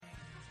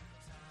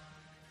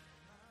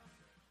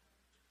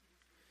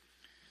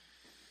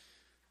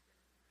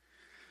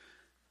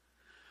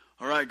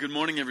right, good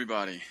morning,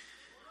 everybody.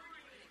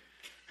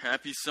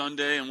 Happy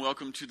Sunday and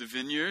welcome to the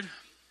Vineyard.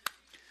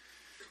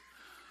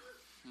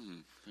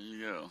 There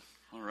you go.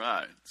 All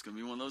right, it's going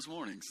to be one of those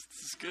mornings.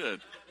 This is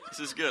good. This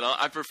is good.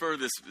 I prefer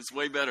this. It's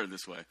way better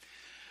this way.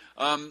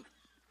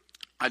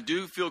 I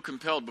do feel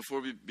compelled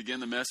before we begin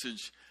the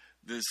message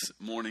this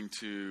morning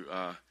to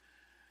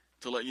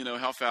let you know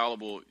how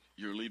fallible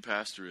your lead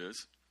pastor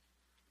is.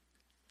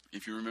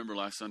 If you remember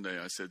last Sunday,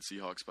 I said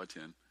Seahawks by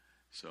 10.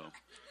 So,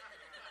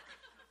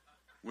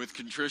 with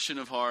contrition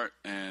of heart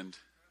and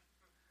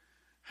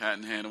hat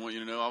in hand, I want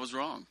you to know I was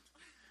wrong.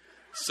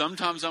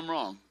 Sometimes I'm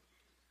wrong.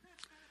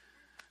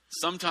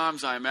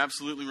 Sometimes I am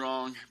absolutely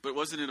wrong, but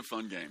wasn't it a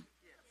fun game?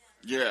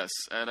 Yes,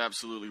 it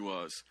absolutely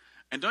was.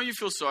 And don't you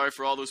feel sorry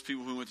for all those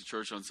people who went to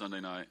church on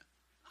Sunday night?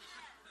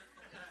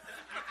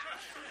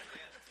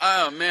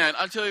 Oh, man,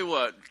 I tell you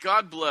what,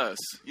 God bless.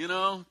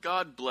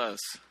 God bless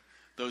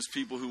those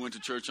people who went to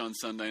church on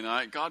Sunday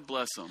night. God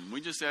bless them.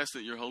 We just ask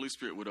that your Holy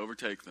Spirit would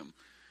overtake them.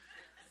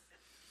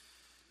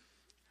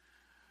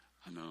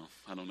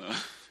 I don't know.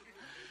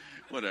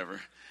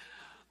 Whatever.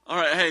 All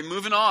right, hey,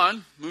 moving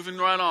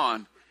right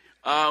on.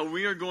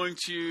 We are going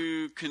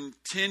to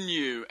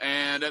continue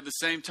and at the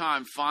same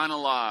time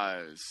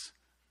finalize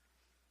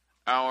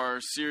our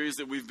series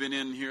that we've been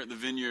in here at the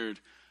Vineyard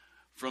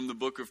from the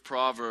book of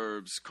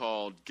Proverbs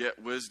called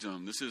Get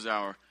Wisdom. This is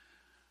our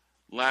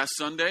last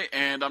Sunday,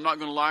 and I'm not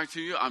going to lie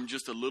to you, I'm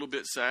just a little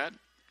bit sad.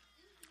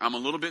 I'm a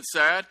little bit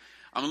sad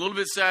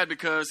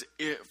because,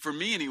 for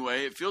me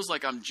anyway, it feels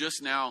like I'm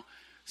just now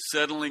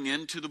settling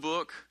into the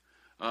book.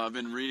 I've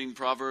been reading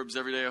Proverbs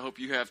every day. I hope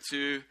you have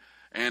too.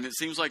 And it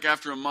seems like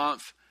after a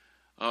month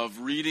of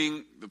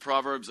reading the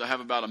Proverbs, I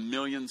have about 1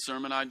 million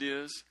sermon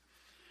ideas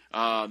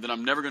that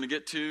I'm never going to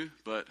get to,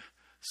 but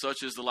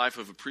such is the life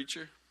of a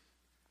preacher.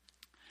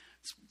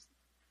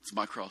 It's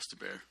my cross to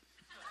bear.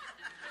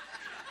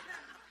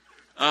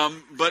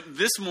 But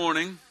this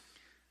morning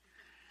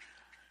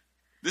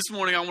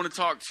I want to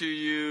talk to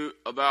you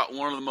about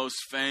one of the most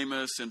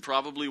famous and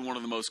probably one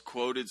of the most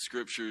quoted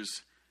scriptures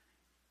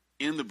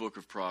in the book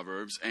of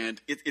Proverbs.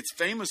 And it's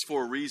famous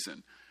for a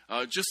reason.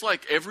 Just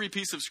like every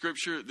piece of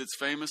scripture that's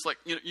famous, like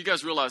you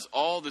guys realize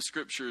all the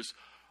scriptures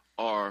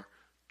are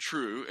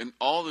true and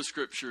all the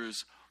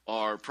scriptures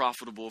are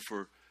profitable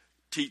for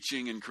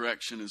teaching and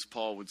correction, as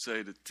Paul would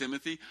say to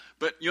Timothy.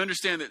 But you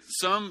understand that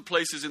some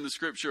places in the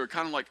scripture are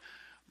kind of like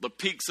the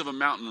peaks of a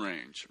mountain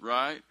range,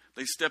 right?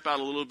 They step out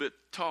a little bit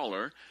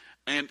taller,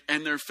 and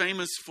they're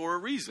famous for a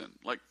reason.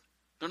 Like,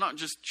 they're not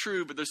just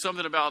true, but there's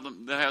something about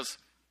them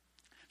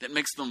that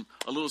makes them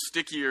a little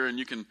stickier, and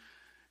you can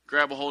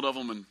grab a hold of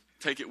them and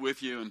take it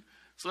with you. And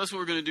so that's what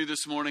we're going to do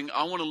this morning.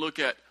 I want to look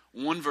at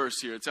one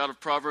verse here. It's out of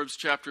Proverbs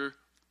chapter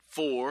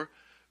 4,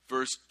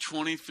 verse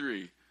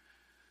 23.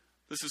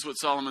 This is what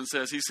Solomon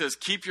says. He says,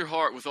 "Keep your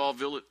heart with all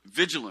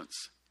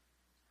vigilance,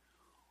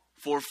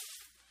 for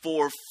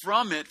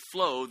from it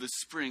flow the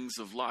springs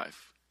of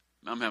life."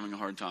 Now, I'm having a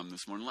hard time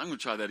this morning. I'm going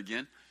to try that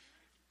again.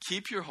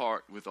 Keep your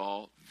heart with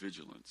all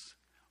vigilance,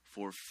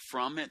 for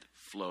from it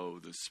flow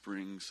the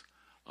springs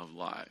of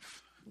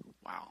life.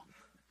 Wow.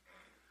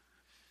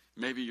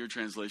 Maybe your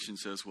translation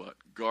says what?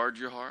 Guard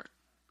your heart.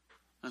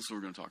 That's what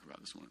we're going to talk about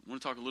this morning. I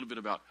want to talk a little bit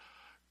about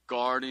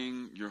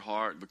guarding your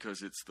heart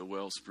because it's the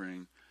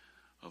wellspring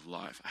of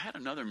life. I had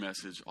another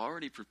message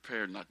already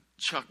prepared and I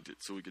chucked it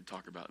so we could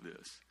talk about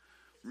this.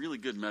 Really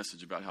good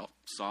message about how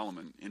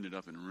Solomon ended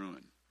up in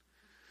ruin.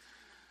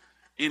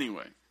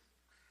 Anyway.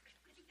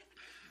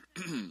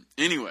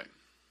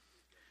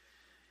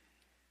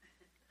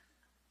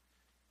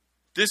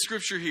 This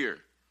scripture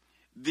here.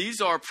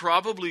 These are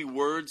probably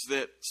words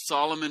that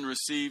Solomon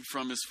received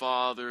from his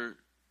father,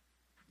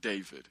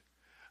 David.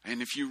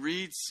 And if you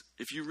read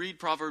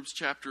Proverbs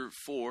chapter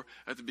 4,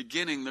 at the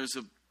beginning, there's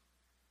a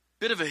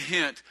bit of a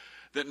hint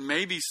that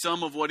maybe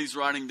some of what he's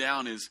writing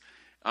down is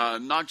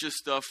not just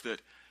stuff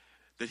that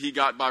he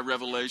got by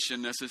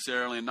revelation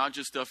necessarily, and not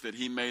just stuff that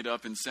he made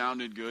up and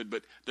sounded good,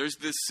 but there's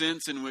this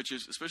sense in which,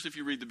 especially if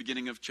you read the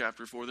beginning of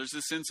chapter 4, there's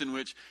this sense in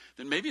which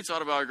that maybe it's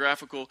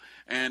autobiographical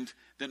and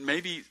that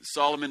maybe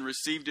Solomon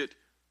received it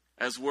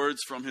as words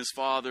from his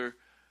father,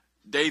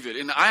 David.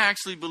 And I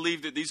actually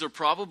believe that these are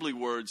probably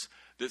words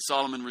that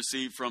Solomon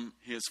received from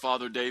his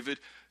father, David,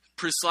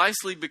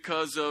 precisely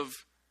because of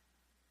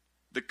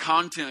the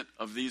content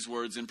of these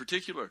words in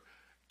particular.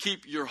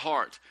 Keep your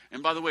heart.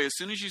 And by the way, as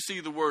soon as you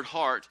see the word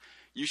heart,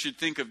 you should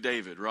think of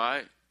David,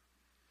 right?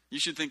 You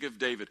should think of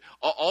David.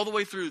 All the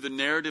way through the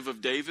narrative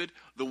of David,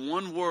 the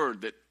one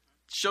word that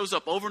shows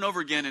up over and over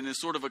again and is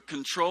sort of a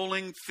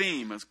controlling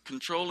theme, a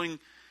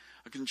controlling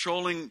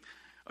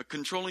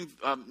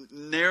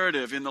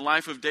narrative in the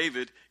life of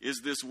David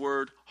is this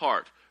word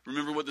heart.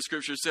 Remember what the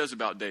scripture says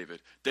about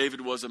David.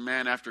 David was a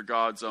man after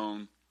God's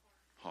own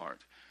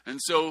heart. And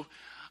so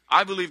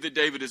I believe that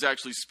David is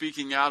actually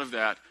speaking out of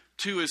that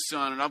to his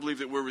son, and I believe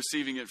that we're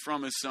receiving it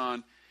from his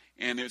son,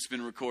 and it's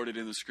been recorded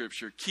in the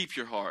scripture. Keep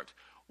your heart.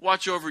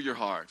 Watch over your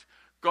heart.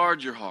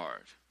 Guard your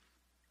heart.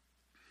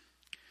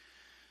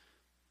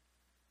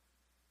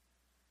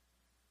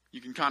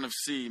 You can kind of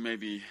see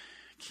maybe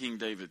King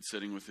David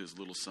sitting with his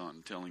little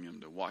son, telling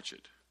him to watch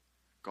it,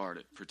 guard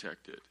it,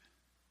 protect it.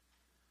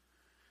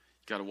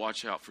 You got to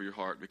watch out for your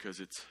heart because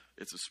it's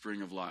a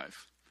spring of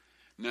life.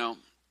 Now,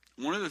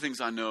 one of the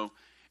things I know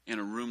in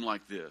a room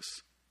like this,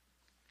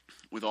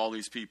 with all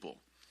these people,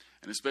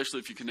 and especially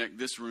if you connect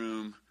this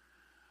room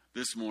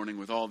this morning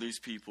with all these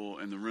people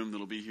and the room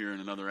that'll be here in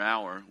another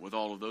hour with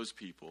all of those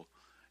people,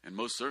 and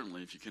most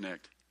certainly if you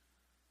connect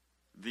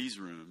these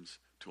rooms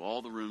to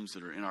all the rooms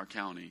that are in our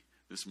county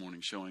this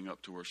morning showing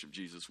up to worship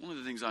Jesus. One of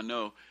the things I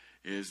know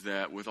is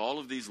that with all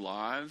of these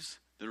lives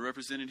that are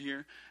represented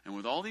here and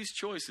with all these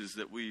choices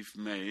that we've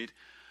made,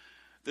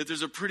 that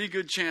there's a pretty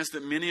good chance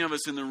that many of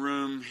us in the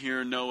room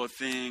here know a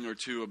thing or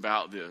two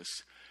about this.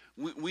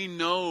 We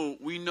know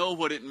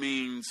what it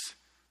means,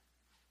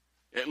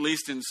 at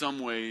least in some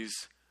ways,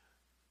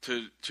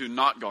 to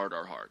not guard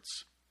our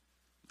hearts.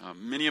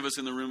 Many of us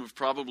in the room have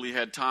probably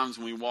had times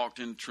when we walked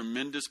in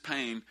tremendous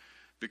pain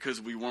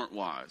because we weren't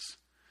wise.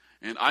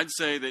 And I'd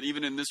say that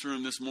even in this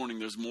room this morning,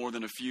 there's more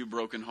than a few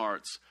broken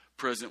hearts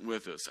present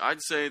with us.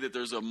 I'd say that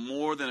there's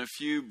more than a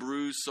few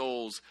bruised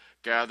souls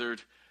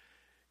gathered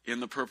in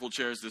the purple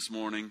chairs this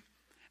morning.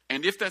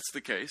 And if that's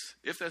the case,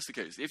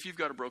 if you've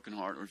got a broken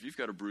heart or if you've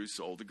got a bruised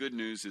soul, the good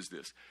news is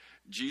this: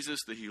 Jesus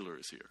the healer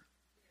is here.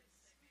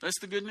 That's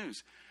the good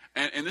news.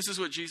 And this is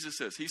what Jesus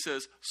says. He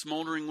says,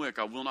 smoldering wick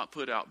I will not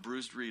put out,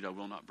 bruised reed I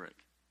will not break.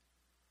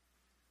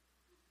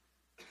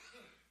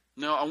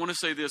 Now, I want to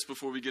say this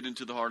before we get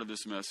into the heart of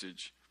this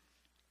message.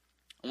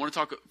 I want to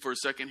talk for a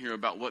second here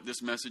about what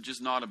this message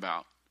is not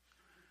about.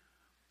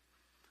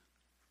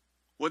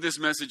 What this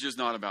message is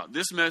not about.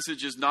 This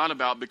message is not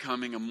about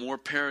becoming a more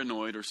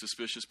paranoid or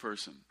suspicious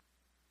person.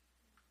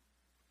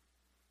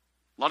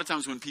 A lot of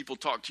times when people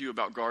talk to you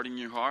about guarding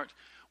your heart,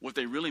 what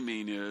they really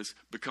mean is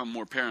become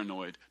more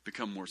paranoid,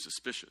 become more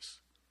suspicious.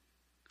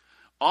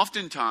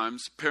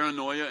 Oftentimes,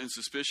 paranoia and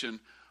suspicion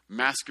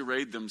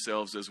masquerade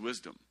themselves as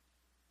wisdom.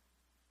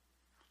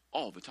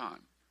 All the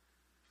time.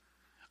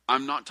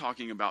 I'm not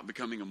talking about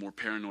becoming a more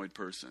paranoid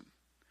person.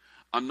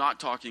 I'm not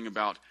talking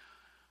about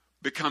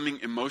becoming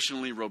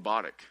emotionally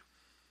robotic.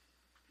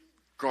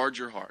 Guard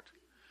your heart.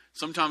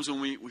 Sometimes when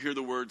we hear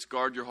the words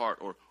guard your heart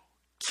or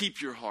keep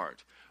your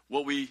heart,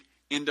 what we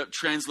end up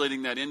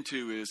translating that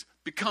into is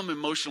become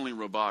emotionally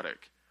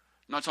robotic.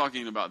 I'm not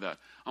talking about that.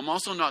 I'm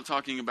also not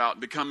talking about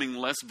becoming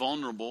less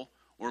vulnerable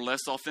or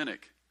less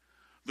authentic.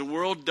 The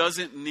world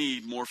doesn't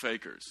need more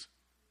fakers.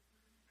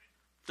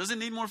 Doesn't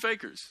need more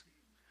fakers.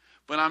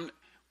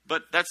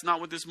 But that's not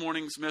what this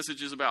morning's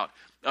message is about.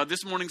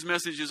 This morning's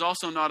message is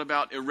also not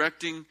about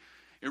erecting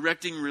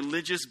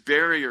religious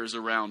barriers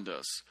around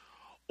us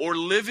or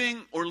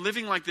living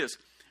like this,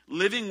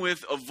 living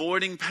with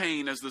avoiding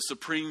pain as the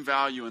supreme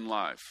value in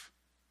life.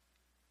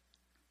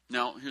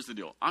 Now, here's the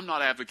deal. I'm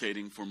not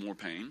advocating for more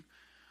pain.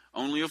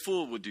 Only a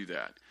fool would do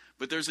that.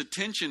 But there's a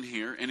tension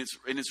here, and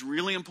it's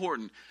really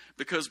important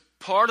because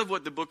part of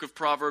what the book of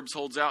Proverbs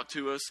holds out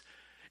to us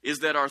is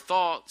that our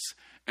thoughts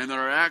and that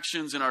our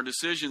actions and our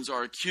decisions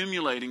are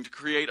accumulating to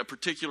create a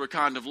particular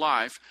kind of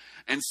life.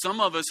 And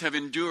some of us have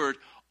endured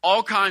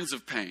all kinds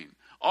of pain,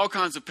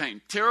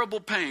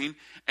 terrible pain.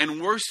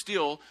 And worse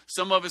still,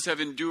 some of us have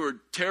endured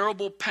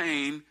terrible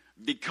pain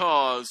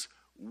because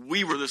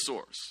we were the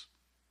source.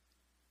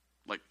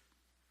 Like,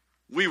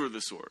 we were the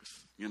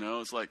source. You know,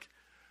 it's like,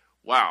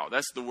 wow,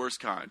 that's the worst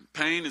kind.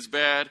 Pain is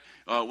bad.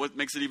 What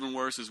makes it even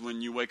worse is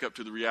when you wake up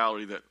to the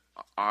reality that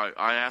I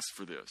asked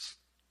for this.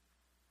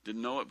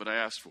 Didn't know it, but I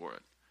asked for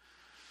it.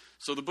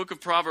 So the book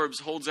of Proverbs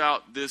holds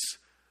out this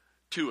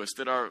to us,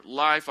 that our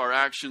life, our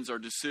actions, our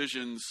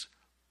decisions,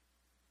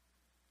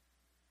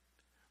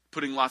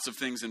 putting lots of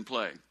things in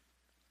play.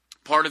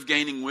 Part of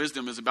gaining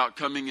wisdom is about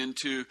coming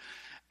into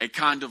a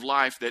kind of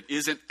life that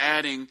isn't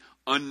adding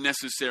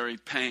unnecessary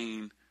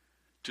pain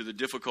to the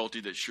difficulty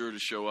that's sure to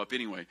show up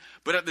anyway.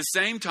 But at the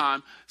same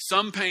time,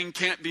 some pain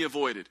can't be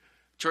avoided.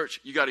 Church,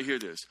 you got to hear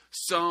this.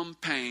 Some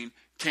pain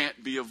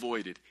can't be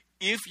avoided.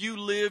 If you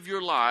live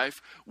your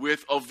life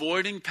with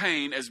avoiding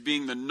pain as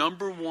being the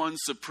number one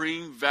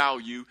supreme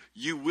value,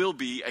 you will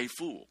be a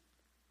fool.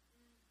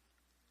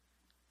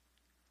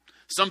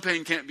 Some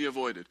pain can't be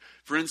avoided.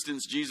 For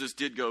instance, Jesus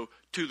did go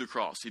to the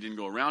cross. He didn't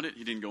go around it.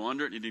 He didn't go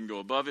under it. He didn't go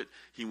above it.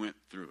 He went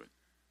through it.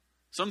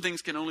 Some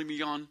things can only be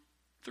gone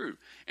through.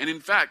 And in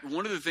fact,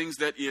 one of the things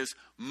that is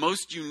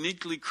most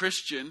uniquely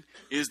Christian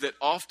is that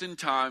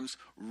oftentimes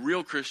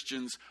real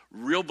Christians,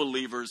 real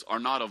believers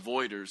are not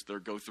avoiders, they're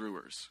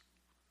go-throughers.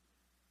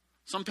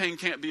 Some pain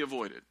can't be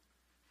avoided.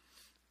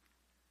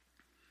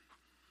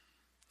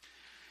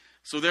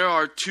 So there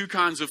are two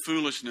kinds of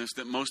foolishness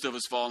that most of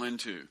us fall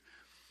into.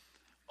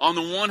 On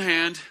the one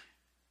hand,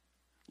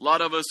 a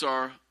lot of us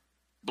are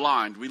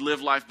blind. We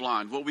live life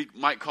blind, what we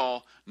might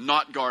call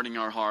not guarding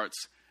our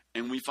hearts,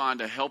 and we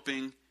find a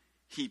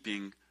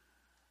heaping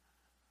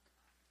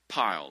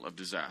pile of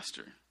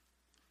disaster.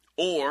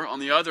 Or, on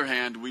the other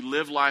hand, we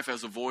live life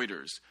as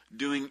avoiders,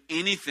 doing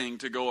anything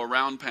to go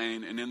around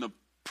pain, and in the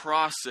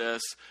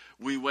process,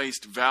 we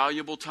waste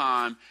valuable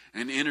time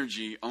and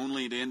energy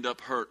only to end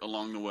up hurt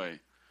along the way.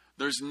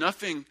 There's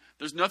nothing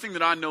There's nothing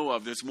that I know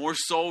of that's more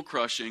soul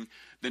crushing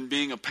than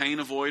being a pain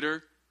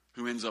avoider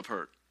who ends up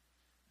hurt.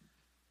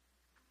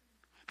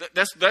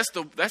 That's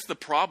the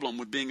problem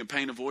with being a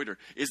pain avoider,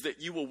 is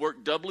that you will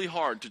work doubly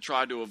hard to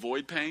try to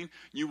avoid pain.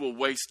 You will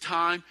waste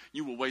time.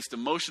 You will waste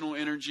emotional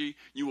energy.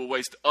 You will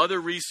waste other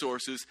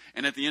resources.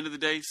 And at the end of the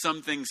day,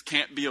 some things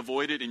can't be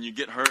avoided and you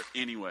get hurt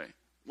anyway.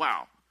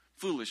 Wow.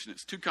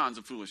 Foolishness. Two kinds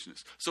of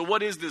foolishness. So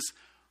what is this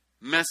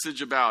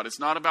message about? It's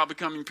not about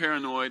becoming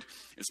paranoid.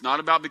 It's not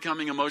about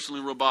becoming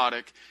emotionally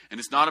robotic. And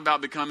it's not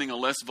about becoming a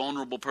less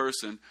vulnerable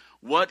person.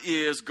 What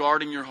is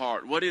guarding your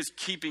heart? What is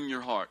keeping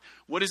your heart?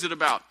 What is it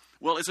about?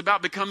 Well, it's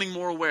about becoming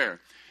more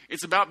aware.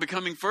 It's about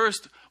becoming,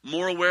 first,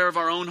 more aware of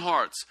our own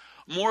hearts,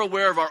 more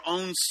aware of our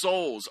own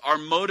souls, our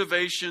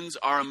motivations,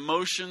 our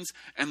emotions,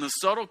 and the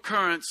subtle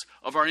currents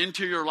of our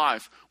interior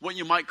life, what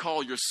you might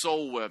call your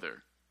soul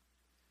weather.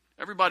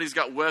 Everybody's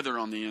got weather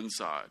on the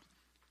inside.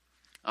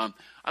 I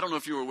don't know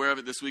if you were aware of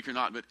it this week or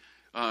not, but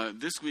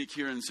this week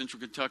here in Central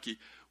Kentucky,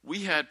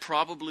 we had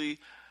probably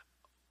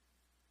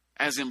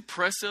as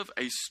impressive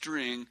a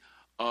string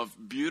of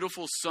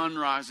beautiful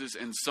sunrises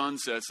and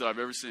sunsets that I've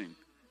ever seen.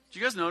 Did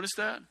you guys notice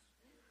that?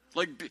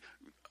 Like,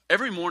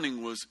 every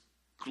morning was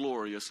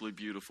gloriously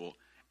beautiful.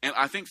 And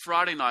I think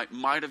Friday night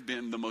might have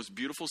been the most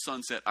beautiful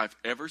sunset I've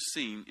ever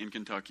seen in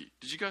Kentucky.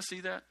 Did you guys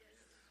see that?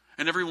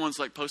 And everyone's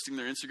like posting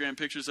their Instagram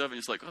pictures of it. And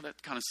it's like, oh,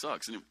 that kind of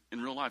sucks. And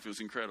in real life, it was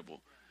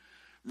incredible.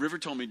 River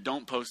told me,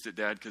 don't post it,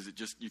 Dad, because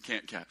you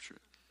can't capture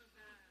it.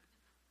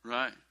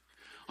 Right?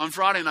 On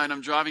Friday night,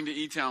 I'm driving to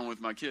E-Town with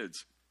my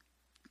kids.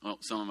 Well,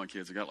 some of my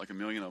kids. I got like 1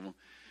 million of them.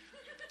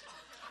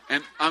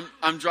 And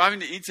I'm driving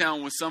to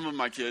E-Town with some of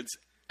my kids,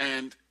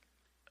 and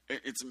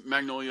it's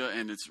Magnolia,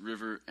 and it's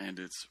River, and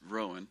it's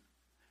Rowan.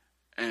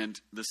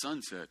 And the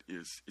sunset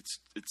it's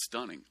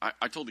stunning.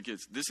 I told the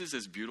kids, this is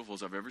as beautiful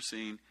as I've ever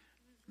seen.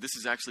 This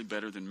is actually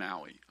better than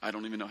Maui. I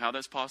don't even know how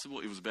that's possible.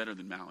 It was better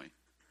than Maui.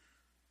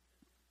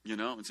 You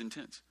know, it's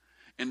intense.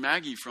 And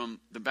Maggie from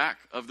the back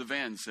of the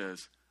van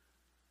says,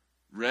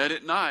 red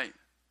at night.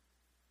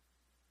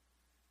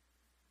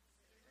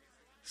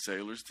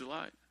 Sailor's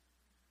delight.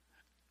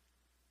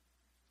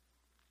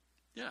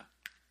 Yeah,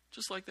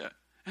 just like that.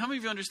 How many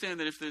of you understand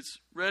that if it's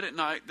red at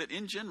night, that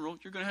in general,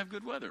 you're going to have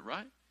good weather,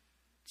 right?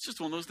 It's just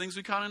one of those things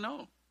we kind of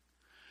know.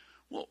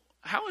 Well,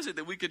 how is it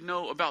that we could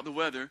know about the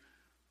weather,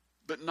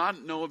 but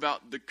not know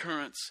about the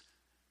currents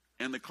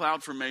and the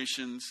cloud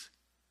formations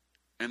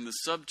and the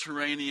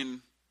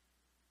subterranean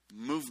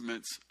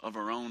movements of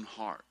our own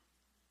heart?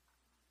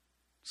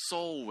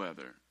 Soul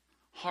weather,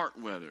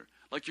 heart weather.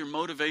 Like your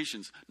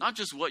motivations, not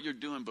just what you're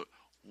doing, but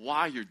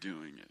why you're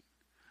doing it.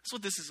 That's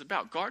what this is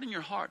about. Guarding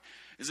your heart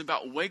is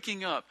about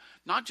waking up,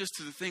 not just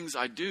to the things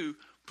I do,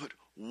 but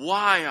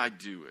why I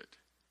do it.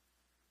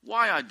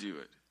 Why I do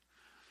it.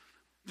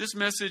 This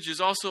message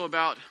is also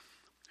about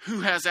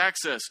who has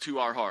access to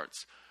our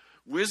hearts.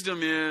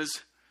 Wisdom is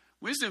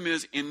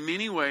in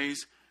many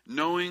ways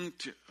knowing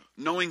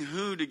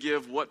who to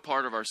give what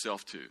part of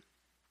ourselves to.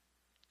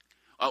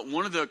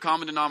 One of the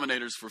common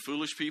denominators for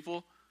foolish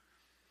people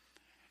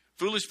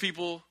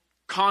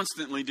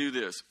constantly do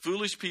this.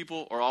 Foolish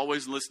people are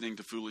always listening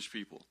to foolish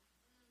people.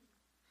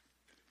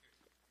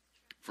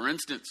 For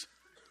instance,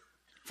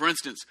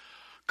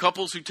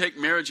 couples who take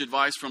marriage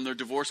advice from their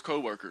divorced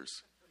coworkers.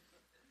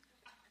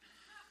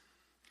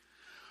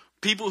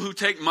 People who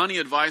take money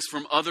advice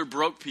from other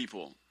broke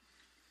people.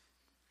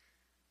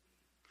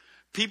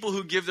 People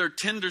who give their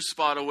Tinder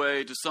spot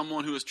away to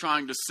someone who is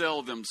trying to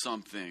sell them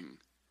something,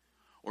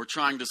 or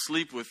trying to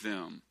sleep with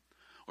them,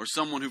 or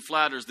someone who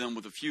flatters them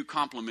with a few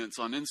compliments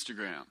on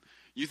Instagram.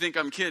 You think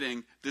I'm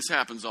kidding? This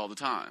happens all the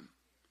time.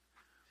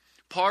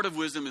 Part of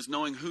wisdom is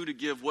knowing who to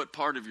give what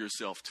part of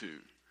yourself to.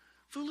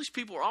 Foolish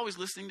people are always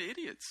listening to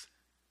idiots.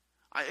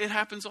 It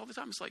happens all the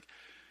time. It's like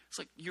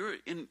you're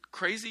in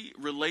crazy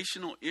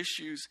relational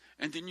issues,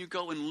 and then you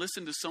go and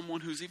listen to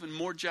someone who's even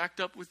more jacked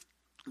up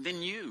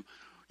than you.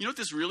 You know what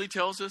this really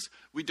tells us?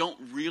 We don't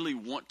really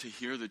want to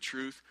hear the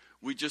truth.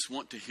 We just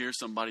want to hear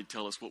somebody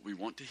tell us what we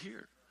want to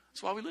hear.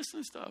 That's why we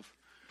listen to stuff.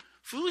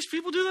 Foolish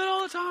people do that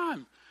all the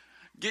time.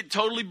 Get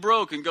totally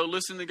broke and go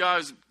listen to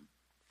guys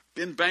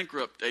been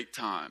bankrupt 8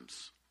 times.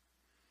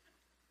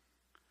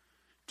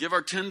 Give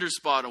our Tinder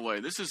spot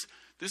away. This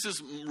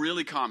is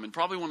really common.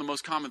 Probably one of the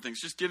most common things.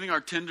 Just giving our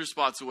Tinder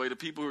spots away to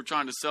people who are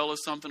trying to sell us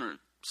something or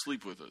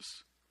sleep with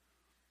us.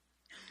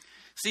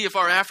 See, if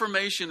our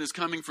affirmation is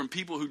coming from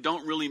people who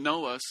don't really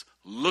know us,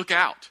 look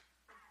out.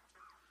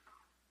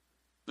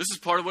 This is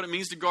part of what it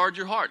means to guard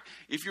your heart.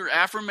 If your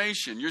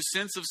affirmation, your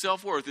sense of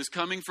self-worth is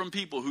coming from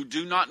people who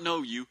do not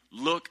know you,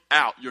 look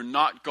out. You're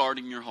not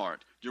guarding your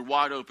heart. You're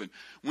wide open.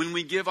 When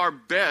we give our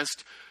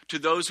best to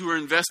those who are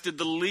invested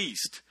the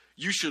least,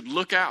 you should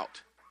look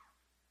out.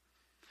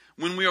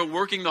 When we are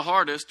working the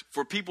hardest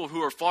for people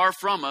who are far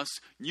from us,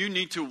 you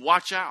need to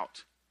watch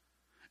out.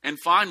 And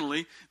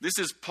finally, this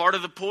is part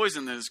of the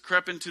poison that has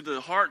crept into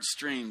the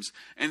heartstrings,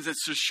 and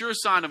it's a sure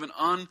sign of an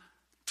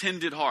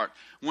untended heart.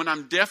 When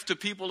I'm deaf to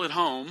people at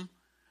home,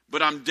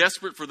 but I'm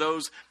desperate for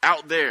those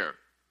out there,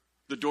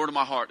 the door to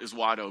my heart is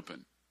wide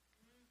open.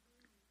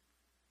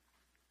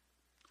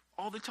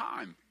 all the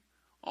time.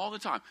 All the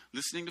time.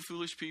 Listening to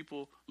foolish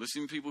people,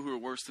 listening to people who are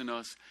worse than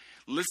us,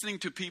 listening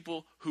to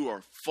people who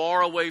are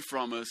far away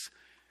from us,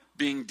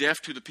 being deaf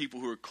to the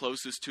people who are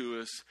closest to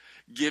us,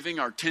 giving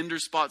our tender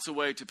spots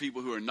away to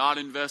people who are not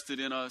invested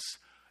in us,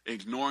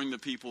 ignoring the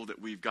people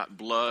that we've got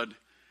blood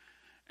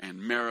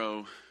and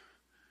marrow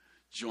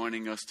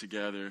joining us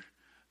together.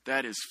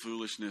 That is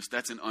foolishness.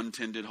 That's an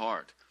untended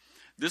heart.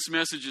 This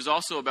message is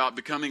also about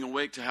becoming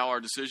awake to how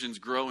our decisions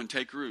grow and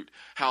take root.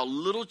 How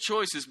little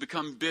choices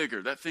become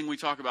bigger. That thing we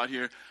talk about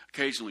here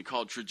occasionally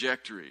called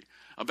trajectory.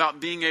 About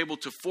being able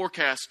to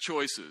forecast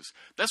choices.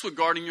 That's what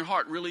guarding your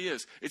heart really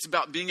is. It's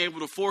about being able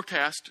to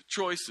forecast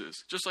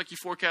choices, just like you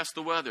forecast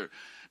the weather.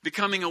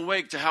 Becoming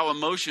awake to how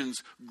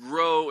emotions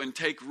grow and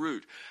take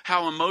root.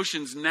 How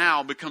emotions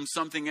now become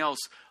something else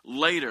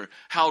later.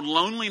 How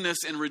loneliness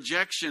and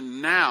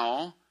rejection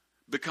now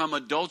become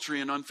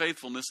adultery and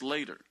unfaithfulness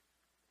later.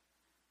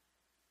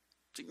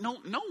 See,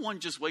 no one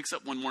just wakes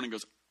up one morning and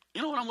goes,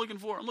 you know what I'm looking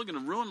for? I'm looking to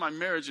ruin my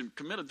marriage and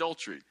commit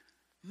adultery.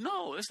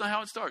 No, that's not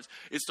how it starts.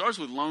 It starts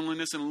with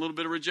loneliness and a little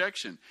bit of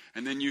rejection.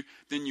 And then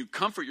you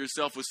comfort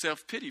yourself with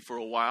self-pity for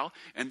a while.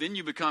 And then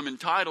you become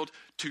entitled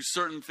to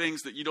certain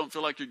things that you don't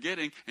feel like you're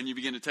getting. And you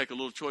begin to take a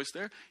little choice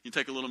there. You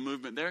take a little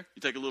movement there.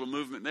 You take a little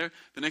movement there.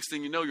 The next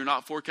thing you know, you're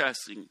not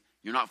forecasting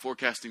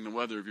the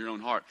weather of your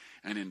own heart.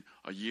 And in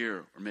a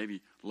year or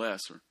maybe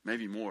less or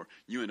maybe more,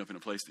 you end up in a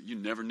place that you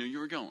never knew you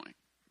were going.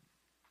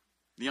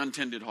 The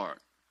untended heart.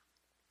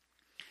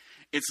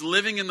 It's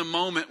living in the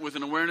moment with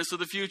an awareness of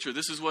the future.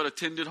 This is what a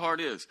tended heart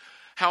is.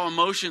 How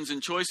emotions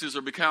and choices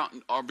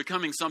are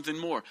becoming something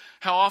more.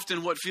 How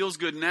often what feels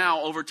good now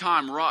over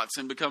time rots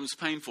and becomes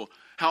painful.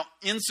 How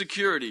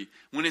insecurity,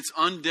 when it's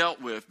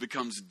undealt with,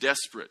 becomes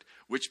desperate,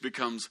 which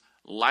becomes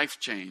life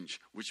change,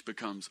 which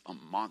becomes a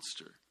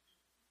monster.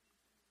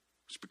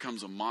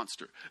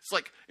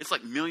 It's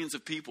like millions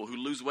of people who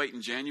lose weight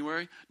in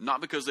January,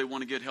 not because they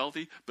want to get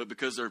healthy, but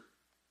because they're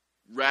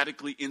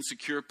radically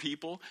insecure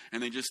people,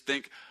 and they just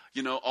think,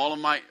 all of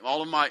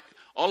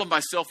my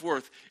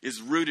self-worth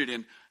is rooted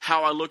in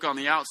how I look on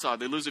the outside.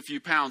 They lose a few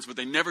pounds, but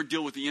they never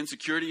deal with the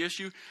insecurity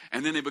issue,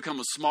 and then they become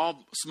a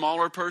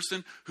smaller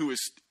person who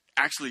is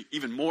actually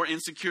even more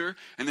insecure,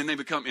 and then they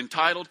become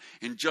entitled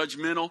and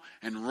judgmental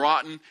and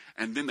rotten,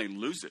 and then they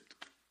lose it.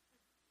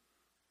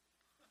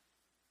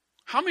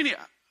 How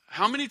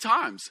many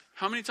times?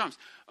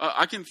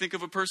 I can think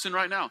of a person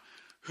right now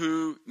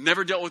who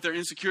never dealt with their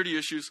insecurity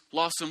issues,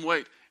 lost some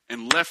weight,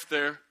 and left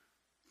their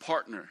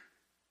partner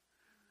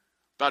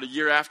about a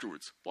year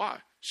afterwards. Why?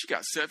 She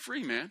got set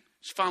free, man.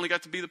 She finally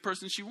got to be the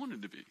person she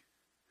wanted to be.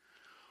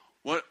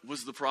 What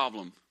was the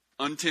problem?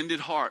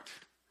 Untended heart.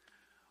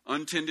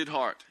 Untended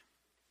heart.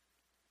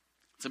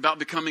 It's about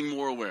becoming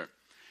more aware.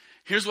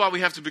 Here's why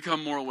we have to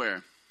become more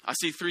aware. I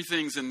see three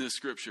things in this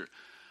scripture.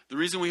 The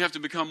reason we have to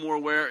become more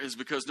aware is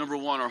because, number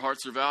one, our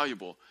hearts are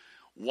valuable.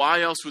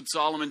 Why else would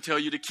Solomon tell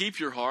you to keep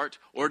your heart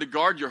or to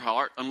guard your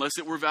heart unless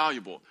it were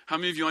valuable? How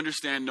many of you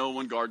understand no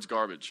one guards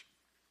garbage?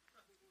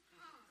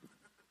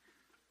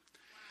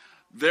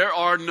 There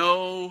are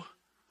no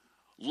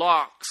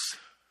locks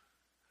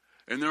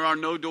and there are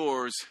no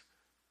doors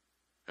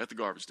at the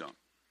garbage dump.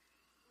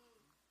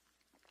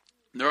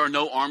 There are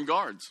no armed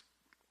guards.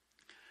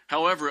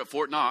 However, at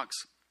Fort Knox,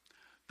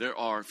 there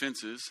are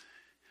fences,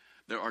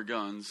 there are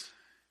guns,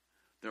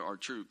 there are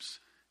troops.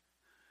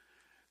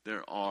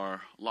 There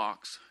are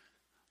locks.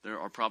 There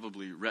are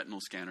probably retinal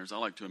scanners. I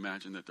like to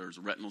imagine that there's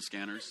retinal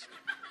scanners.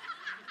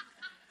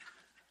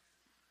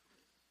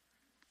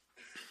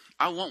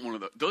 I want one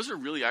of those. Those are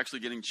really actually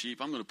getting cheap.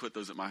 I'm going to put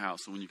those at my house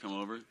so when you come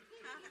over.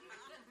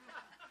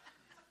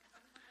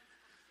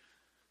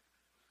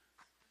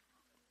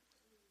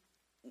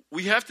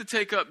 We have to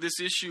take up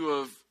this issue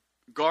of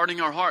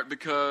guarding our heart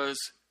because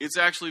it's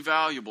actually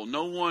valuable.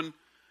 No one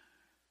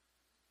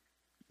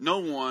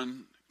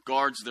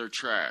guards their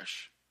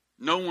trash.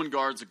 No one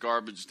guards a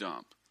garbage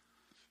dump.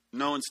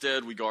 No,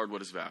 instead, we guard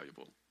what is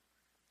valuable.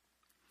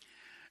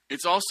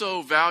 It's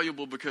also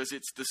valuable because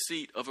it's the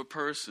seat of a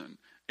person.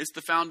 It's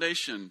the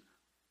foundation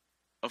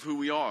of who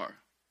we are.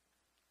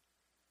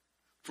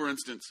 For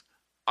instance,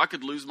 I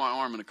could lose my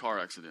arm in a car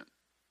accident.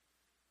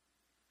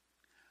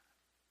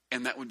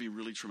 And that would be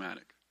really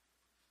traumatic.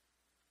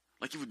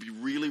 Like, it would be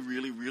really,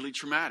 really, really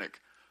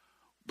traumatic.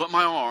 But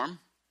my arm,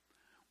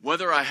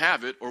 whether I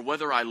have it or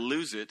whether I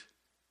lose it,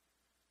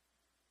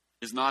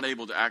 is not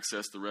able to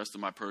access the rest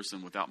of my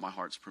person without my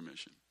heart's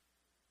permission.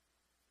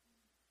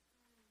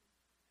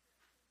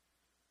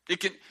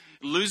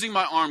 Losing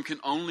my arm can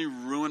only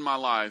ruin my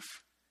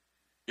life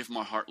if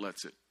my heart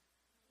lets it.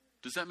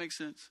 Does that make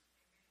sense?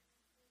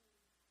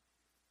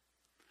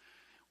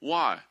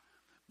 Why?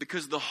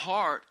 Because the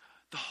heart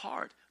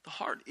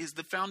is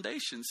the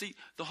foundation. See,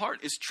 the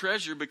heart is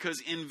treasure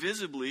because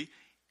invisibly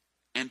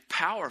and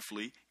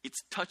powerfully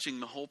it's touching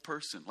the whole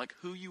person. Like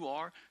who you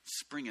are,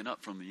 springing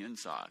up from the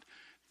inside.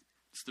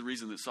 It's the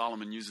reason that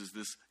Solomon uses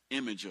this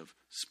image of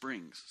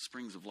springs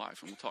of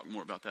life. And we'll talk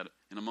more about that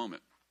in a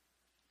moment.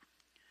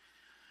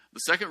 The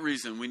second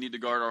reason we need to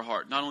guard our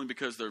heart, not only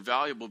because they're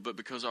valuable, but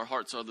because our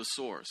hearts are the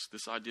source.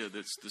 This idea that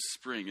it's the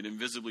spring. It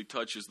invisibly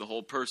touches the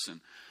whole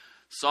person.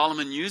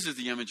 Solomon uses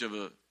the image of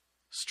a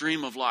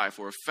stream of life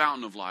or a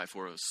fountain of life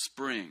or a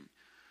spring.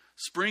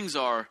 Springs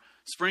are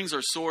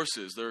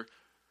sources. They're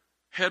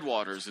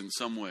headwaters in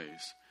some ways.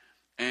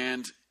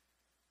 And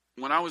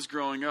when I was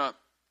growing up,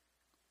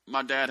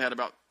 my dad had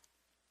about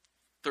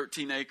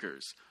 13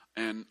 acres.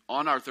 And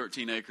on our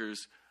 13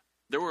 acres,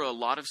 there were a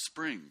lot of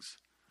springs.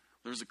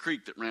 There was a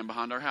creek that ran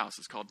behind our house.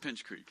 It's called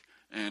Pinch Creek.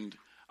 And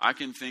I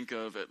can think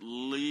of at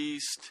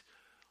least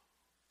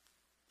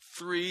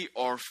 3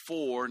 or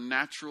 4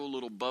 natural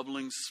little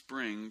bubbling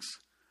springs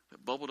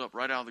that bubbled up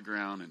right out of the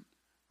ground and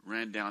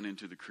ran down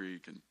into the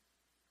creek and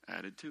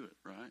added to it,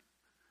 right?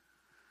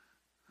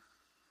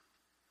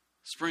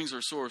 Springs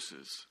are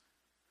sources.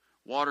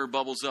 Water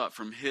bubbles up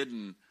from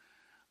hidden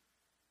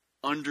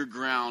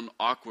underground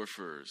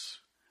aquifers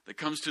that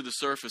comes to the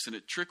surface and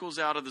it trickles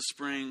out of the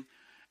spring.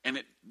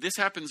 And this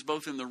happens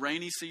both in the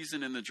rainy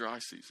season and the dry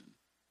season.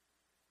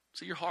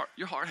 So your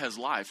heart has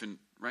life in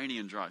rainy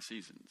and dry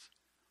seasons.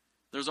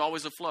 There's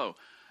always a flow.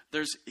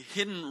 There's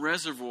hidden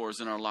reservoirs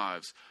in our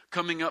lives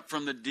coming up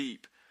from the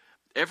deep.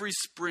 Every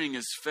spring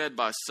is fed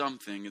by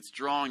something. It's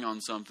drawing on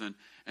something.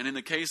 And in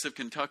the case of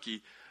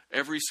Kentucky,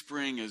 every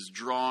spring is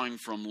drawing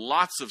from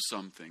lots of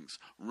somethings.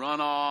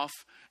 Runoff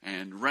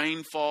and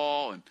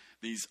rainfall and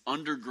these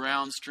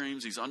underground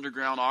streams, these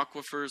underground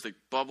aquifers, they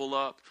bubble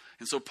up.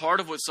 And so part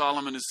of what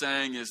Solomon is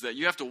saying is that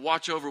you have to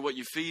watch over what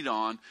you feed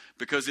on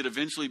because it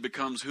eventually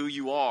becomes who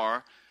you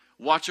are.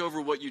 Watch over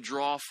what you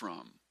draw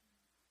from.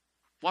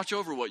 Watch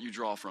over what you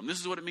draw from. This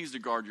is what it means to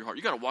guard your heart.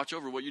 You got to watch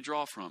over what you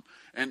draw from.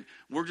 And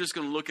we're just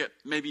going to look at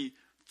maybe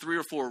 3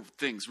 or 4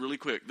 things really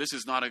quick. This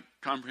is not a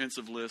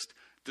comprehensive list.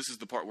 This is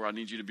the part where I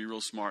need you to be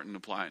real smart and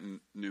apply it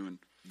in new and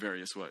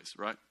various ways,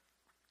 right?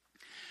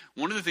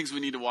 One of the things we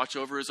need to watch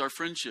over is our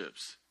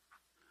friendships.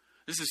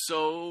 This is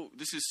so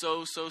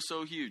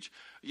huge.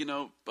 You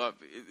know,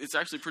 it's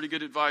actually pretty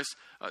good advice.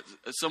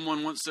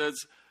 Someone once said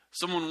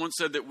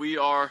that we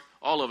are,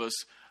 all of us,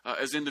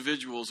 as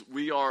individuals,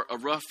 we are a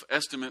rough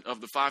estimate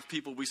of the 5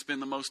 people we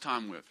spend the most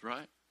time with,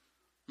 right?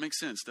 Makes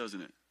sense,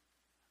 doesn't it?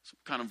 It's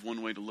kind of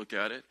one way to look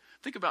at it.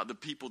 Think about the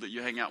people that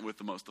you hang out with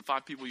the most, the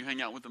 5 people you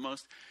hang out with the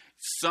most.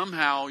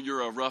 Somehow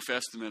you're a rough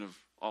estimate of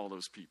all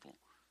those people.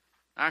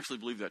 I actually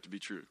believe that to be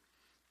true.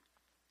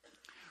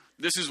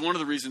 This is one of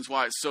the reasons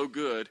why it's so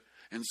good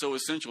and so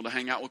essential to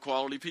hang out with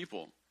quality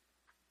people.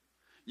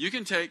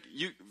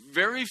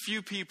 Very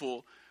few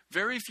people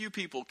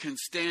can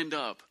stand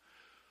up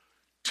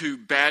to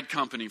bad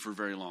company for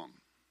very long.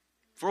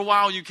 For a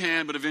while you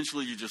can, but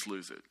eventually you just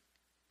lose it.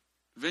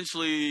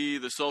 Eventually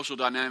the social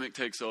dynamic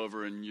takes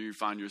over and you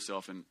find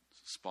yourself in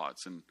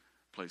spots and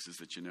places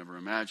that you never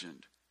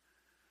imagined.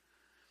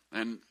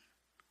 And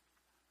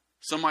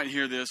some might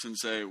hear this and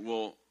say,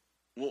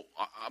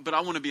 but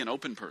I want to be an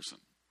open person.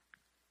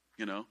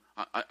 You know,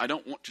 I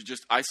don't want to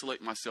just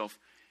isolate myself,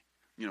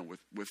 you know,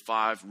 with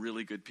 5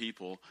 really good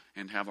people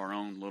and have our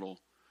own little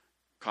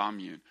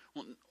commune.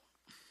 Well,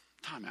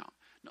 time out.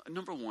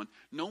 Number one,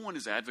 no one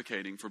is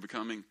advocating for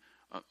becoming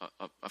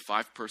a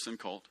 5-person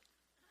cult.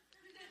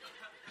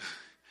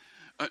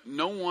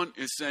 No one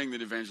is saying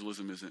that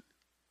evangelism isn't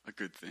a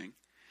good thing.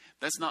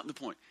 That's not the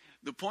point.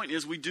 The point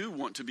is we do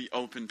want to be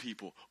open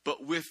people.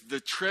 But with the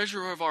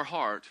treasure of our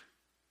heart,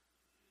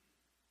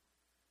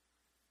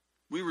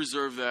 we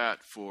reserve that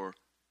for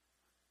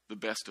the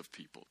best of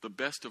people, the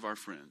best of our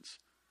friends.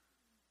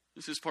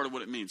 This is part of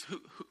what it means.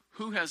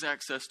 Who has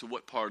access to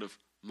what part of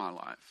my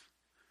life?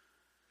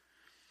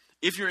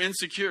 If you're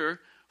insecure,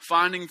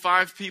 finding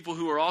 5 people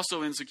who are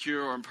also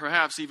insecure or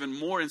perhaps even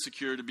more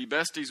insecure to be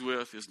besties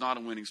with is not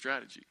a winning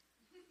strategy.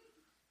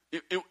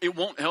 It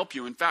won't help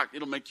you. In fact,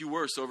 it'll make you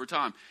worse over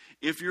time.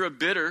 If you're a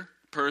bitter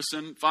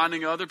person,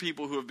 finding other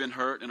people who have been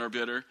hurt and are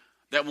bitter,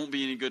 that won't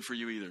be any good for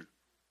you either.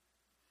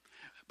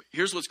 But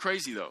here's what's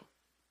crazy, though.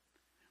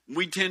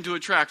 We tend to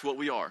attract what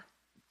we are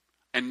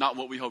and not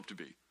what we hope to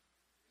be.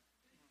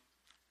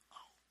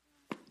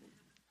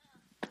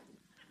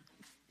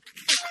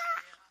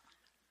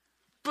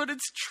 But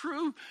it's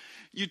true.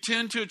 You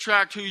tend to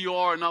attract who you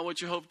are and not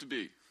what you hope to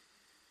be.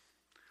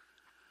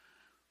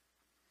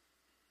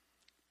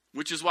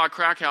 Which is why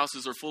crack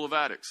houses are full of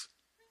addicts.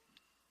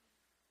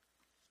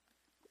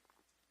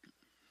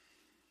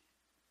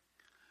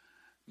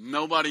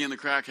 Nobody in the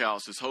crack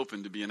house is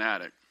hoping to be an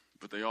addict,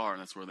 but they are,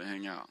 and that's where they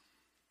hang out.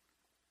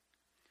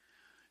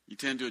 You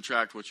tend to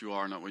attract what you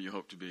are, not what you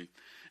hope to be.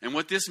 And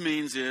what this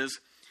means is,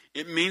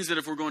 it means that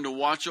if we're going to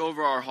watch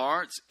over our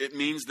hearts, it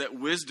means that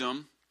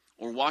wisdom,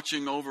 or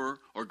watching over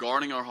or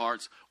guarding our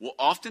hearts, will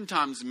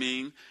oftentimes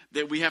mean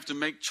that we have to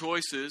make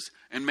choices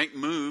and make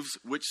moves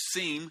which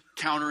seem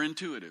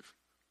counterintuitive.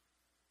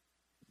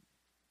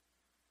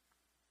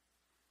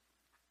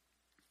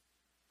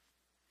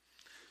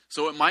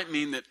 So it might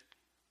mean that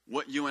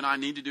what you and I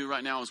need to do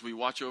right now as we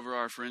watch over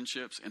our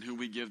friendships and who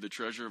we give the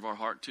treasure of our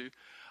heart to,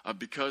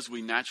 because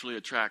we naturally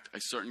attract a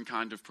certain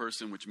kind of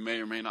person which may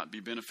or may not be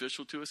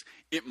beneficial to us,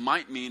 it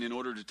might mean in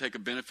order to take a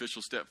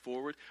beneficial step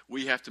forward,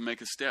 we have to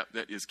make a step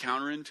that is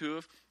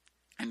counterintuitive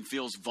and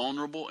feels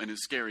vulnerable and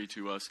is scary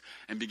to us,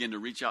 and begin to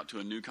reach out to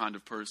a new kind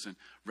of person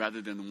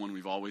rather than the one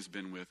we've always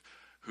been with,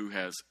 who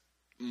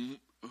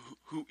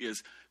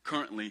is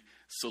currently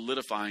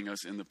solidifying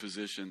us in the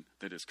position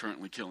that is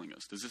currently killing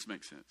us. Does this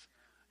make sense?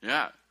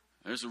 Yeah,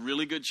 there's a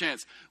really good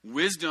chance.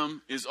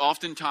 Wisdom is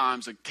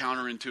oftentimes a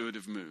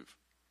counterintuitive move.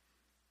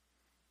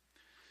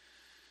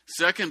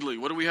 Secondly,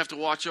 what do we have to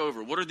watch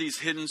over? What are these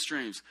hidden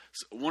streams?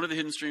 One of the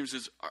hidden streams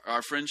is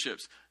our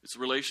friendships. It's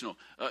relational.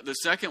 The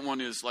second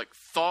one is like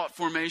thought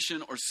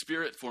formation or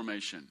spirit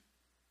formation.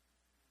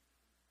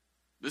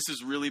 This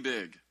is really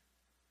big.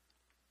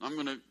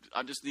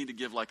 I just need to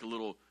give like a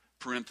little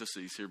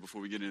parentheses here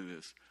before we get into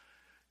this.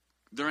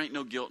 There ain't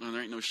no guilt and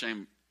there ain't no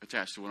shame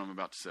attached to what I'm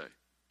about to say.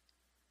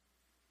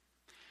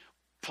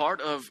 Part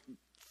of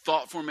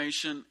thought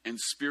formation and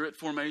spirit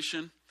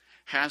formation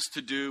has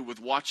to do with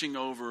watching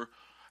over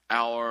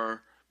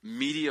our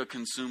media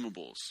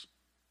consumables.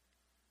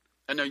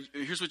 And now,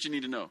 here's what you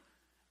need to know.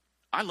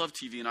 I love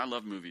TV and I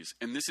love movies.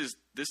 And this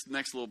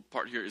next little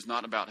part here is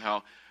not about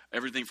how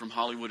everything from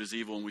Hollywood is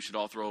evil and we should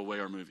all throw away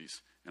our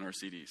movies and our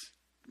CDs.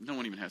 No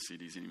one even has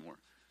CDs anymore.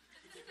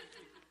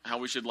 How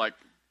we should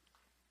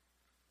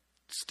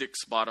stick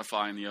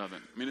Spotify in the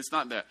oven. I mean, it's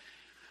not that.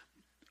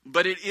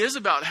 But it is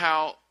about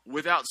how,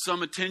 without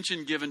some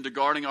attention given to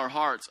guarding our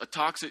hearts, a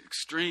toxic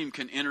stream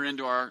can enter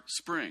into our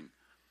spring.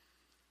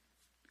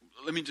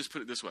 Let me just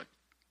put it this way.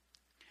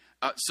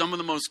 Some of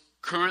the most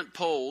current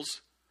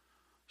polls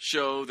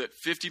show that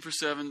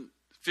 57%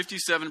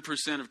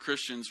 of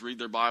Christians read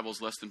their Bibles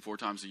less than 4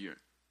 times a year.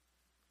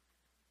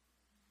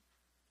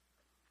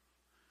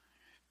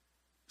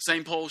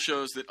 Same poll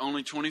shows that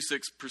only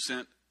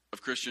 26%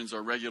 of Christians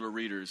are regular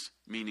readers,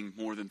 meaning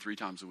more than 3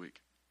 times a week.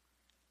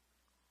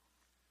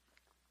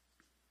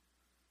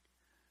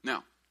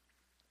 Now,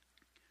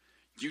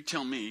 you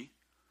tell me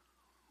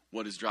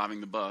what is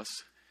driving the bus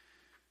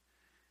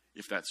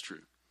if that's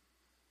true.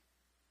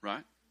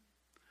 Right?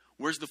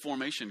 Where's the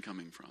formation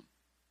coming from?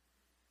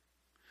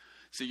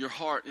 See, your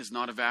heart is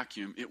not a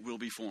vacuum. It will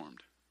be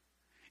formed.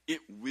 It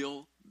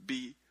will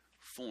be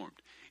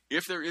formed.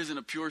 If there isn't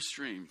a pure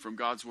stream from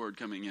God's word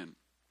coming in,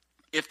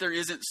 if there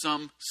isn't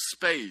some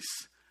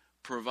space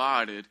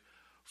provided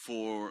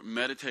for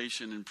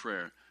meditation and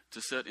prayer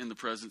to sit in the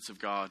presence of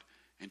God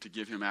and to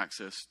give him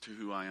access to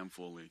who I am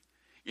fully,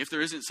 if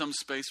there isn't some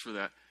space for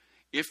that,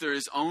 if there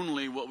is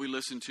only what we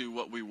listen to,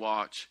 what we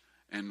watch,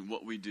 and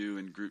what we do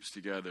in groups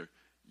together,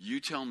 you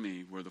tell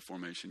me where the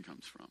formation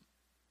comes from.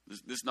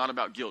 This is not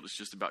about guilt. It's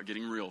just about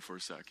getting real for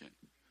a second.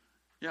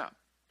 Yeah.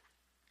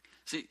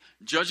 See,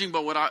 judging by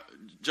what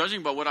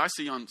I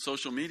see on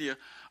social media,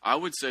 I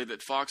would say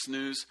that Fox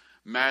News,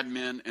 Mad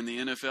Men, and the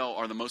NFL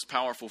are the most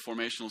powerful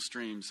formational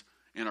streams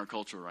in our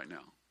culture right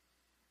now.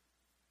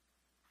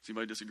 Does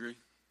anybody disagree?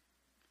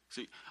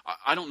 See,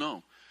 I don't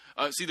know.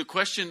 See, the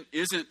question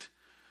isn't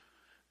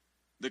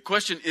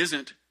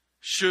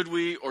should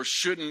we or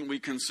shouldn't we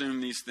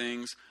consume these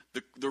things.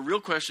 The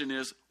real question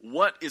is,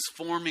 what is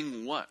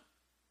forming what?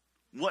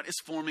 What is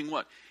forming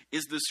what?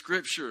 Is the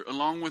scripture,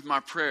 along with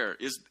my prayer,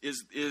 is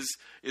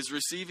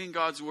receiving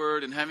God's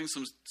word and having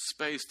some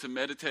space to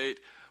meditate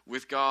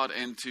with God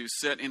and to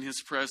sit in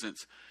his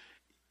presence,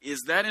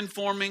 is that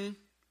informing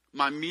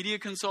my media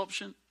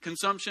consumption,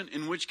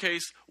 in which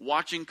case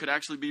watching could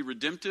actually be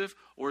redemptive,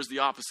 or is the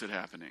opposite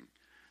happening?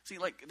 See,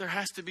 there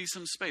has to be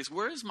some space.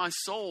 Where is my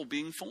soul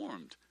being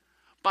formed?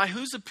 By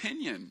whose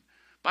opinion?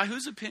 By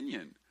whose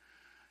opinion?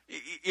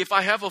 If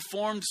I have a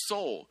formed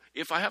soul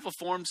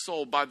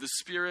by the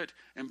Spirit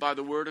and by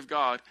the Word of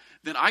God,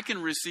 then I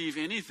can receive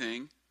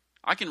anything.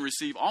 I can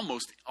receive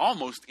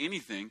almost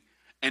anything,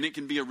 and it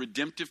can be a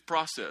redemptive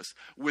process.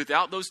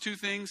 Without those two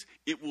things,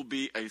 it will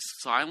be a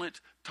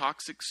silent,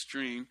 toxic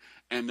stream,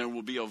 and there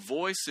will be a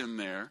voice in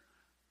there.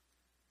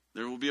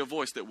 There will be a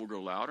voice that will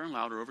grow louder and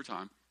louder over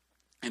time,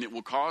 and it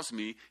will cause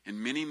me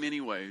in many, many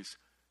ways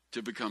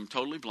to become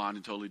totally blind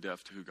and totally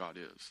deaf to who God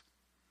is.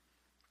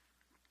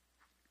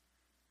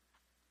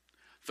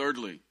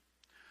 Thirdly,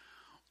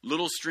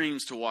 little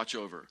streams to watch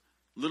over.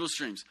 Little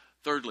streams.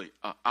 Thirdly,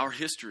 our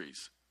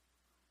histories.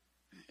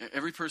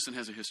 Every person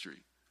has a history.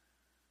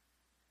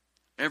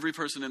 Every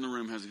person in the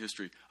room has a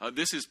history.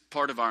 This is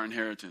part of our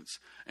inheritance.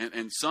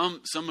 And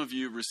some of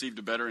you received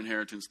a better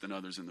inheritance than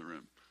others in the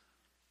room.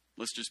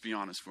 Let's just be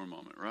honest for a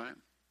moment, right?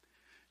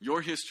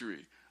 Your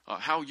history,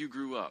 how you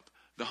grew up,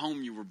 the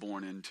home you were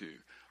born into,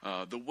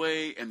 the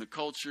way and the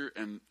culture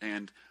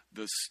and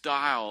the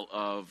style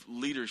of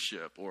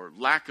leadership or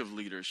lack of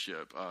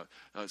leadership.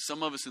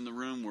 Some of us in the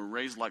room were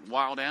raised like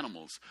wild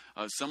animals.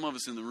 Some of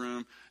us in the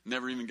room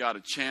never even got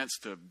a chance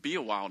to be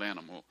a wild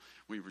animal.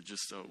 We were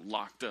just so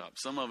locked up.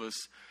 Some of us,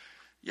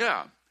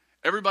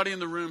 everybody in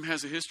the room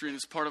has a history and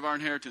it's part of our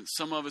inheritance.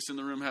 Some of us in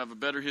the room have a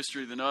better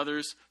history than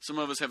others. Some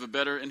of us have a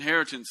better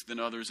inheritance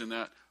than others in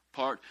that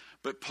part.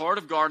 But part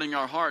of guarding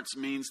our hearts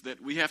means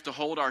that we have to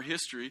hold our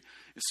history,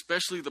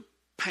 especially the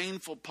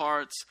painful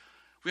parts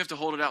We have to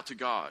hold it out to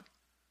God.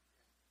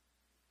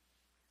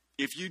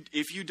 If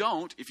you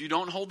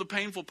don't hold the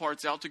painful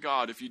parts out to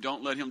God, if you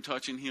don't let him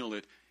touch and heal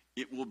it,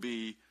 it will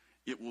be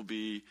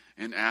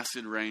an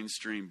acid rain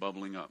stream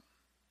bubbling up.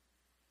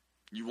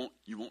 You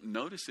won't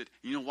notice it.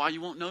 You know why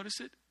you won't notice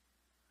it?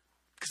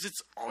 Because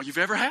it's all you've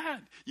ever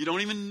had. You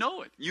don't even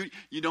know it.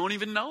 You don't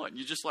even know it.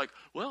 You're just like,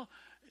 well,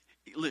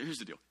 here's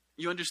the deal.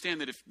 You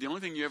understand that if the only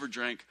thing you ever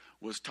drank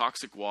was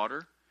toxic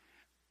water,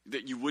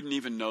 that you wouldn't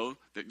even know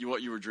that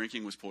what you were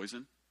drinking was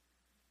poison?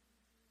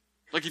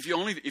 Like if you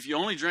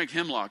only drank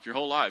hemlock your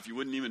whole life, you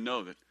wouldn't even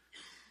know that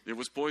it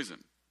was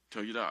poison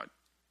until you died.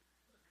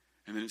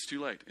 And then it's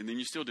too late. And then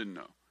you still didn't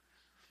know.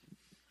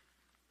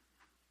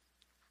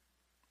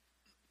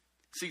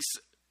 See,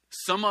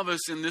 some of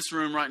us in this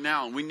room right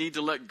now, we need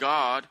to let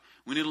God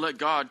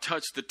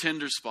touch the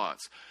tender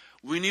spots.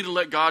 We need to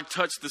let God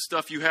touch the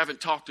stuff you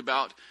haven't talked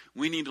about.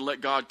 We need to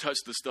let God touch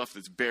the stuff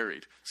that's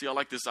buried. See, I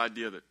like this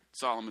idea that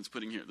Solomon's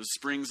putting here. The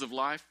springs of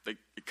life,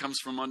 it comes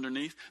from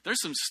underneath.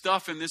 There's some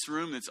stuff in this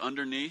room that's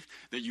underneath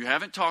that you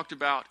haven't talked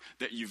about,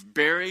 that you've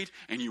buried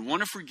and you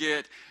want to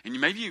forget.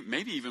 And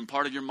maybe even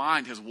part of your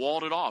mind has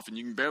walled it off and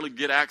you can barely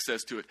get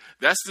access to it.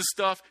 That's the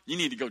stuff, you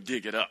need to go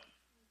dig it up.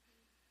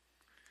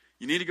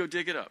 You need to go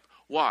dig it up.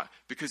 Why?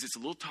 Because it's a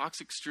little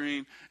toxic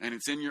stream and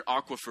it's in your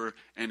aquifer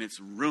and it's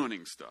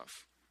ruining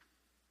stuff.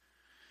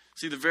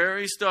 See, the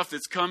very stuff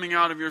that's coming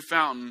out of your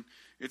fountain,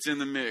 it's in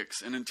the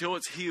mix. And until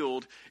it's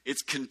healed,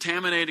 it's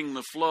contaminating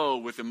the flow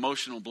with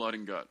emotional blood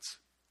and guts.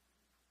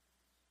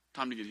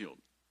 Time to get healed.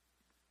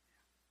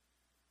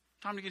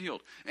 Time to get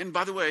healed. And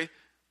by the way,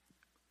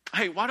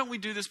 hey, why don't we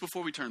do this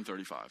before we turn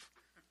 35?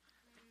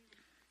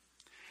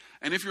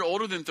 And if you're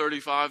older than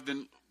 35,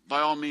 then by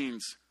all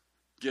means,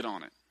 get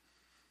on it.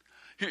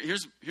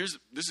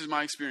 This is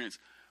my experience.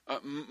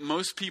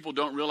 Most people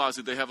don't realize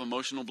that they have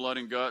emotional blood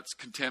and guts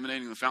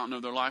contaminating the fountain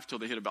of their life till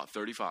they hit about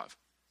 35.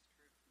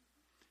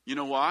 You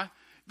know why?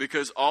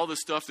 Because all the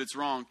stuff that's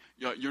wrong,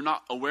 you're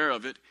not aware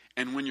of it.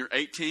 And when you're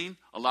 18,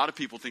 a lot of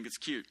people think it's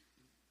cute.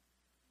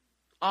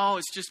 Oh,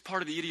 it's just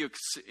part of the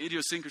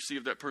idiosyncrasy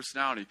of that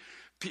personality.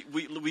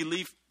 We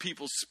leave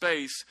people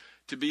space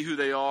to be who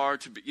they are,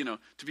 to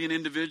be an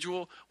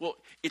individual. Well,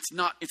 it's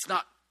not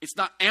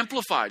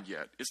amplified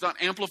yet. It's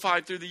not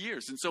amplified through the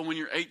years. And so when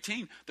you're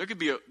 18, there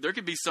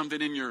could be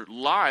something in your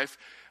life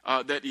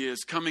that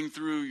is coming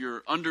through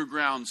your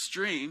underground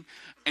stream,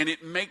 and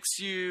it makes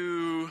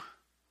you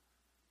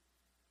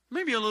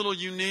maybe a little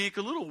unique,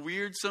 a little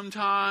weird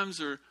sometimes,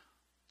 or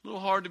a little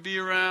hard to be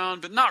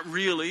around, but not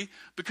really,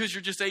 because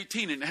you're just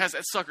 18 and that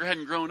sucker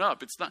hadn't grown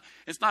up. It's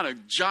not a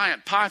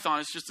giant python.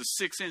 It's just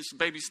a 6-inch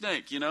baby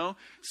snake,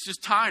 It's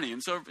just tiny.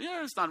 And so,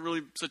 it's not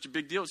really such a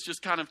big deal. It's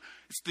just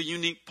it's the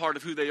unique part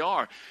of who they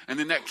are. And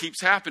then that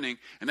keeps happening,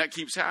 and that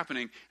keeps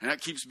happening, and that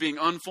keeps being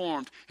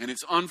unformed, and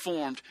it's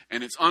unformed,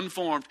 and it's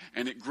unformed,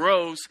 and it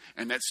grows,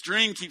 and that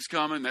stream keeps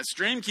coming,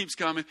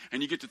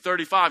 and you get to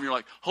 35, and you're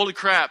like, holy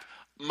crap,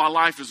 my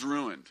life is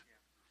ruined.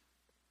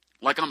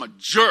 Like I'm a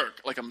jerk,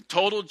 like I'm a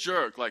total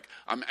jerk, like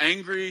I'm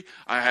angry,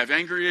 I have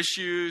anger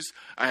issues,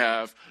 I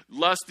have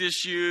lust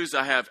issues,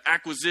 I have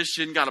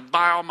acquisition, got to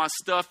buy all my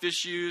stuff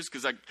issues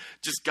because I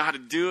just got to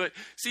do it.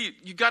 See,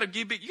 you got to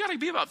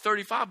be about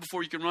 35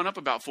 before you can run up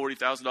about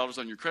 $40,000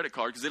 on your credit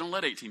card because they don't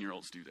let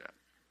 18-year-olds do that.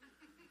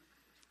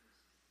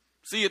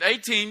 See, at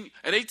 18,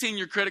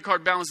 your credit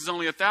card balance is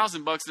only $1,000,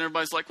 and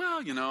everybody's like,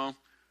 well,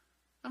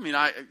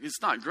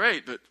 it's not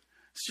great, but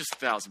it's just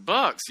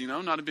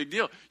 $1,000, not a big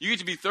deal. You get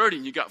to be 30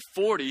 and you got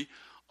 40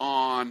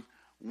 on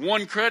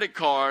one credit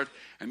card,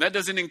 and that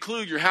doesn't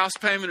include your house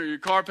payment or your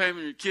car payment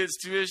or your kids'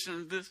 tuition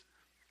or this.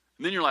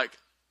 And then you're like,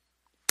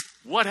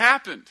 what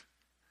happened?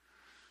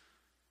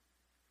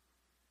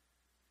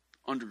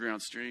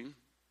 Underground stream,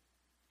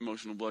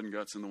 emotional blood and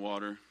guts in the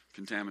water,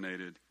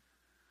 contaminated.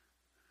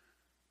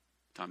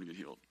 Time to get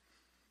healed.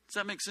 Does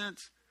that make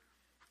sense?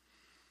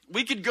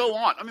 We could go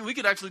on. We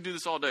could actually do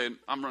this all day, and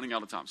I'm running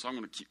out of time, so I'm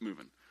going to keep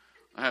moving.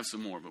 I have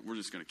some more, but we're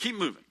just going to keep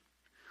moving.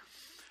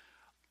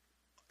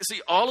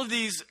 See, all of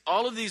these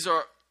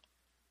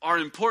are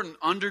important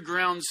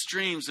underground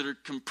streams that are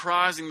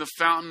comprising the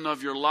fountain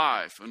of your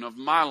life and of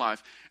my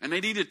life. And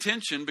they need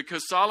attention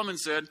because Solomon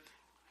said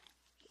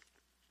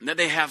that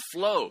they have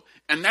flow.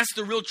 And that's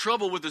the real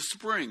trouble with the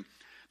spring.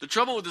 The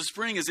trouble with the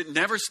spring is it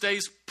never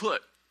stays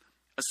put.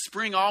 A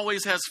spring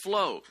always has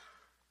flow.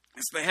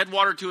 It's the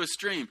headwater to a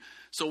stream.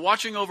 So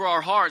watching over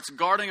our hearts,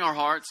 guarding our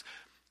hearts,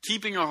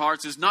 keeping our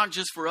hearts is not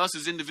just for us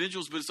as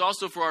individuals, but it's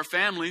also for our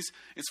families,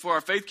 it's for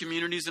our faith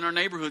communities and our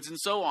neighborhoods and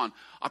so on.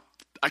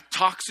 A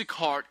toxic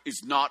heart is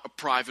not a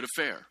private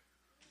affair.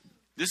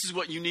 This is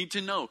what you need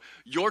to know.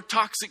 Your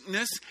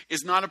toxicness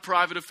is not a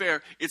private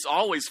affair. It's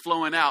always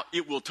flowing out.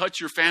 It will touch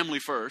your family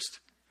first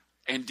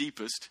and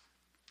deepest.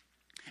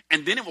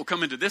 And then it will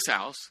come into this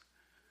house.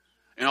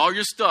 And all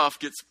your stuff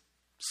gets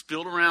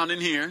spilled around in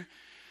here.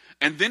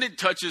 And then it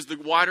touches the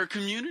wider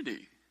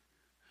community.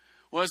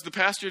 Well, as the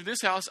pastor of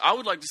this house, I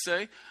would like to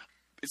say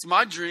it's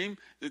my dream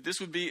that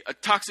this would be a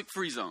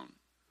toxic-free zone.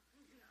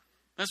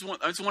 That's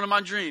one of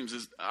my dreams.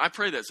 Is I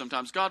pray that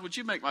sometimes. God, would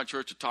you make my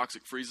church a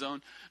toxic-free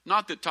zone?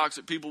 Not that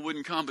toxic people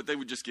wouldn't come, but they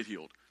would just get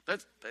healed.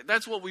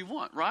 That's what we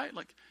want, right?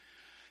 Like,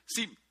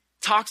 see,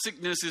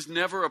 toxicness is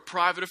never a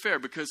private affair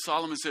because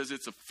Solomon says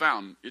it's a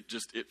fountain.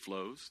 It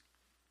flows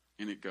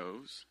and it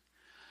goes.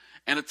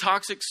 And a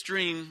toxic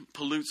stream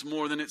pollutes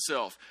more than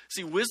itself.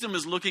 See, wisdom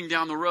is looking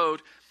down the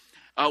road.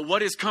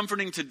 What is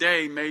comforting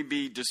today may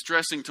be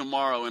distressing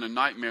tomorrow and a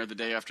nightmare the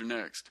day after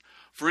next.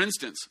 For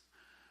instance,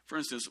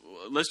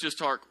 let's just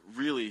talk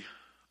really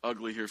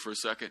ugly here for a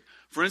second.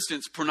 For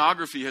instance,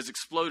 pornography has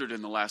exploded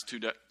in the last 2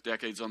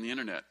 decades on the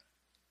internet.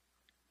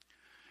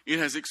 It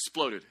has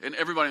exploded. And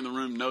everybody in the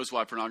room knows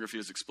why pornography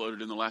has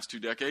exploded in the last 2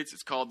 decades.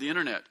 It's called the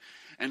internet.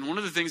 And one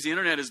of the things the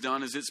internet has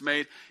done is it's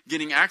made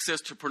getting access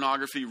to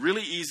pornography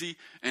really easy,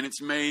 and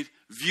it's made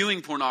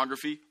viewing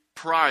pornography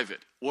private,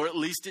 or at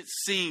least it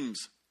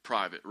seems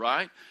private,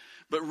 right?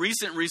 But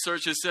recent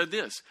research has said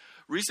this.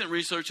 Recent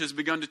research has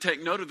begun to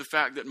take note of the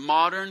fact that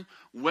modern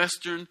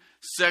Western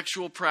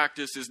sexual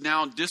practice is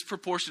now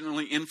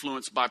disproportionately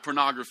influenced by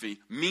pornography.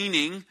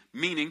 Meaning,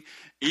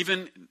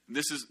 even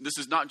this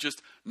is not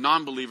just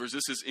non-believers,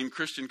 this is in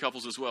Christian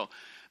couples as well.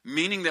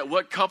 Meaning that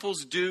what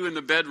couples do in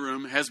the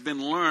bedroom has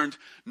been learned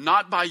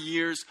not by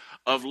years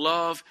of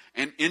love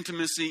and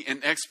intimacy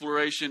and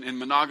exploration in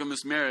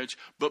monogamous marriage,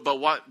 but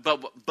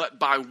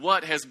by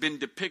what has been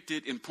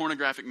depicted in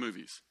pornographic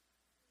movies.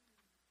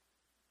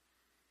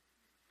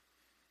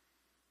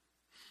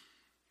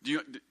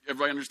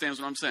 Everybody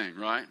understands what I'm saying,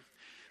 right?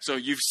 So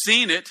you've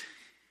seen it,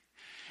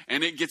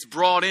 and it gets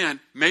brought in.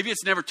 Maybe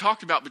it's never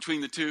talked about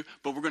between the two,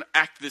 but we're going to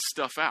act this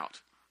stuff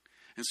out.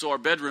 And so our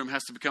bedroom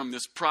has to become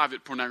this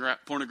private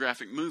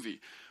pornographic movie,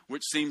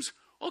 which seems,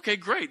 okay,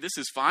 great, this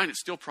is fine. It's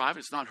still private.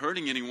 It's not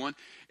hurting anyone.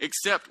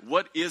 Except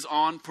what is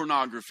on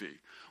pornography?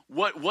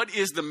 What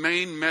is the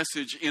main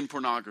message in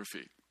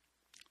pornography?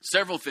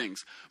 Several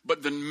things.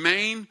 But the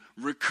main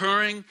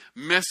recurring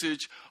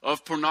message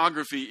of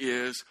pornography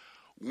is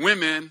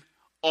women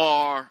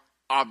are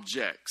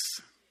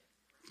objects.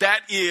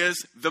 That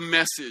is the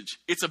message.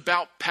 It's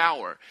about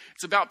power.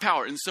 It's about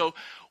power. And so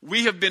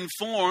we have been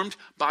formed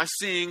by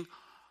seeing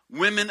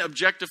women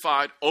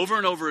objectified over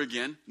and over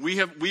again. We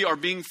are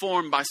being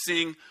formed by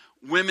seeing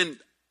women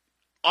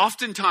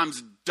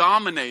oftentimes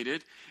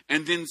dominated,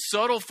 and then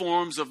subtle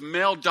forms of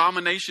male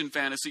domination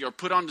fantasy are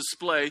put on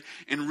display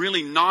in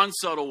really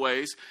non-subtle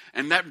ways,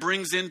 and that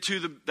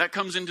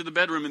comes into the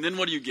bedroom. And then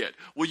what do you get?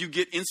 Well, you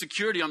get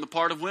insecurity on the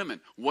part of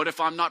women. What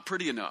if I'm not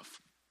pretty enough?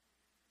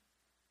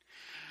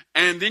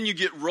 And then you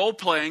get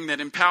role-playing that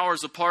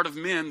empowers a part of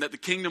men that the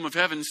kingdom of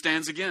heaven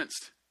stands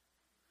against.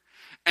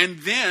 And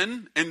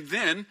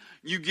then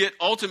you get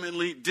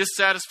ultimately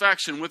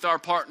dissatisfaction with our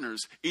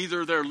partners,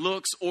 either their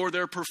looks or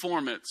their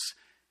performance.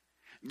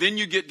 Then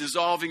you get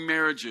dissolving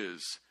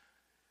marriages.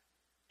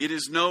 It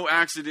is no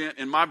accident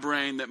in my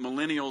brain that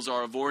millennials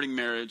are avoiding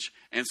marriage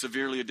and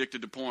severely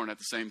addicted to porn at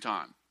the same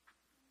time.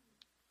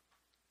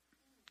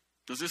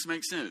 Does this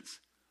make sense?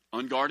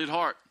 Unguarded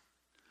heart.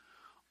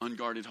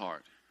 Unguarded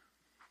heart.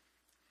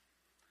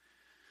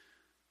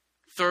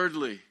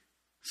 Thirdly,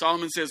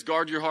 Solomon says,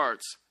 guard your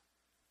hearts.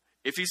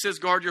 If he says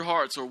guard your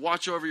hearts or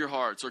watch over your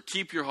hearts or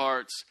keep your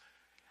hearts,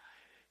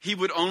 he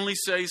would only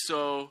say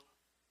so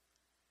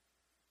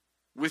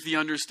with the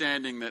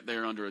understanding that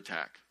they're under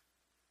attack.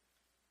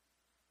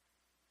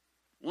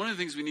 One of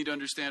the things we need to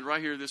understand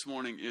right here this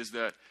morning is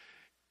that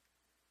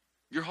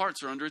your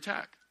hearts are under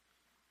attack.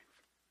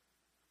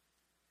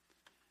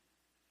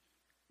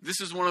 This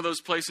is one of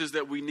those places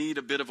that we need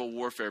a bit of a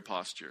warfare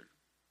posture.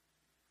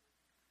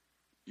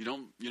 You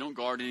don't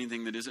guard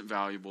anything that isn't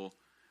valuable.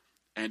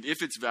 And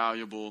if it's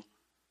valuable,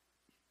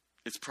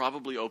 it's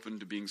probably open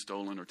to being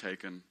stolen or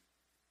taken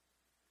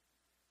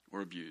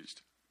or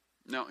abused.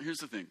 Now, here's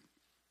the thing.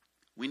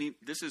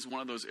 This is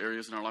one of those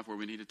areas in our life where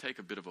we need to take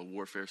a bit of a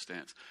warfare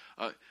stance.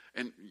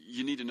 And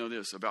you need to know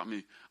this about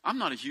me. I'm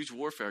not a huge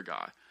warfare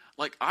guy.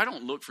 Like, I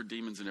don't look for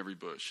demons in every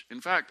bush. In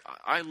fact,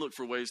 I look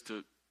for ways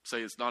to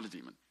say it's not a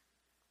demon.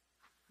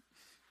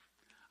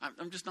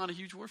 I'm just not a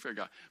huge warfare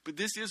guy. But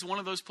this is one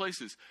of those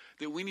places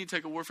that we need to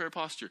take a warfare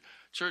posture.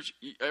 Church,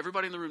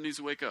 everybody in the room needs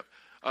to wake up.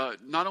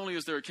 Not only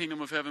is there a kingdom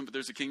of heaven, but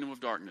there's a kingdom of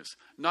darkness.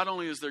 Not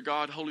only is there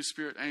God, Holy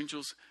Spirit,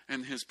 angels,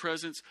 and his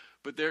presence,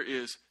 but there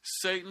is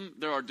Satan,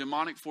 there are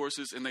demonic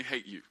forces, and they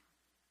hate you.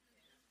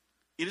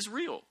 It is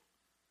real.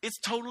 It's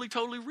totally,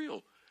 totally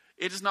real.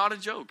 It is not a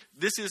joke.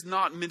 This is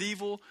not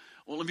medieval.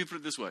 Well, let me put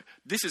it this way.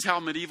 This is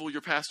how medieval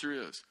your pastor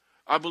is.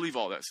 I believe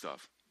all that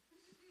stuff.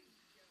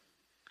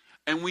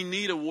 And we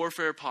need a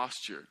warfare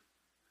posture.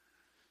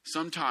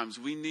 Sometimes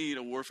we need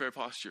a warfare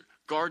posture.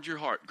 Guard your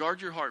heart.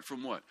 Guard your heart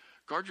from what?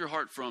 Guard your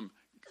heart from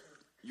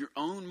your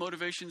own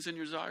motivations and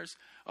your desires,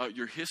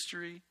 your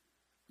history,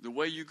 the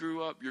way you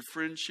grew up, your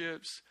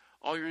friendships,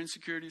 all your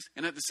insecurities.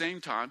 And at the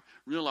same time,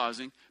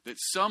 realizing that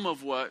some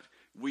of what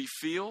we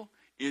feel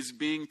is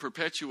being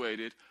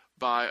perpetuated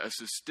by a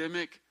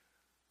systemic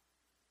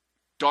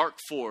dark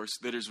force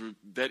that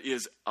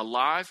is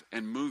alive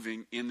and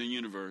moving in the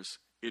universe.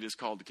 It is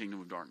called the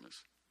kingdom of darkness.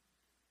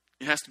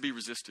 It has to be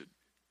resisted.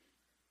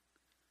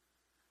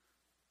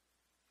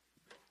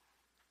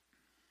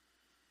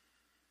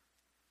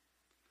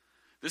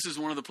 This is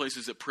one of the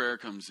places that prayer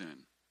comes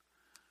in.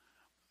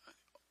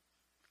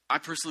 I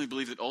personally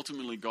believe that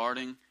ultimately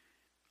guarding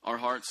our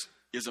hearts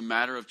is a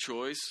matter of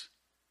choice.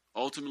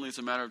 Ultimately, it's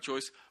a matter of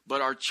choice.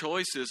 But our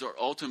choices are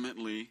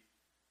ultimately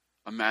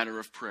a matter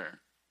of prayer.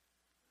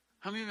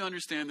 How many of you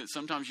understand that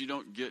sometimes you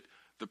don't get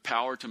the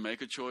power to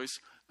make a choice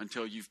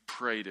until you've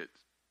prayed it,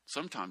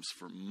 sometimes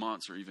for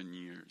months or even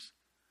years?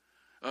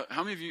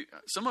 How many of you?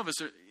 Some of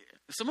us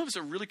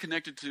are really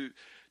connected to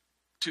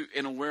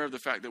and aware of the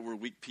fact that we're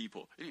weak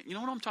people. You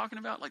know what I'm talking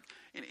about? Like,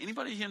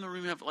 anybody here in the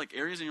room have like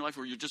areas in your life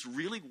where you're just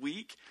really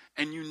weak,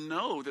 and you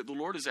know that the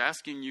Lord is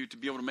asking you to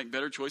be able to make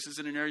better choices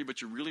in an area,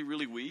 but you're really,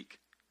 really weak?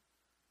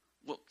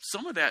 Well,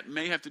 some of that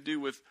may have to do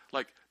with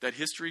like that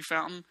history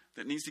fountain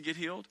that needs to get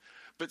healed.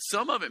 But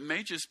some of it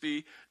may just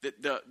be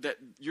that that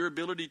your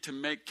ability to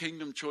make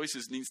kingdom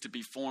choices needs to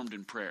be formed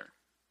in prayer.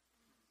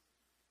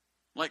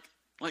 Like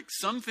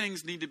some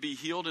things need to be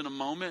healed in a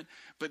moment,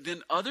 but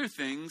then other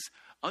things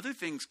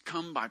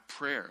come by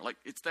prayer. Like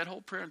it's that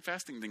whole prayer and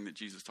fasting thing that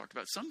Jesus talked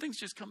about. Some things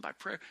just come by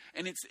prayer,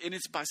 and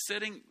it's by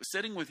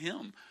setting with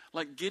Him,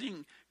 like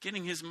getting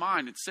His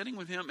mind. It's setting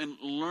with Him and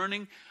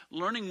learning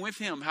with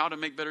Him how to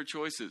make better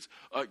choices.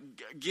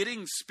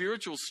 Getting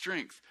spiritual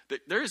strength.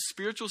 That there is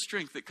spiritual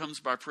strength that comes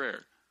by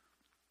prayer.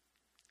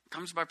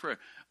 Comes by prayer.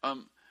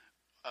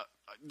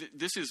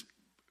 This is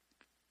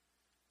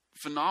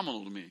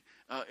phenomenal to me.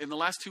 In the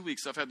last 2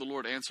 weeks, I've had the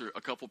Lord answer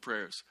a couple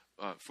prayers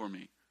for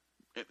me.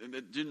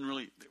 It didn't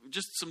really,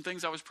 just some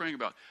things I was praying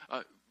about.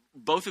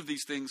 Both of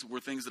these things were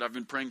things that I've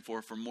been praying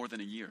for more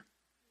than a year.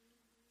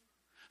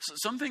 So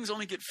some things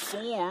only get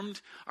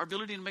formed, our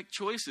ability to make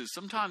choices.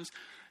 Sometimes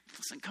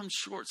it comes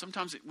short.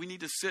 Sometimes we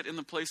need to sit in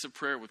the place of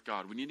prayer with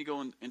God. We need to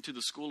go into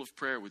the school of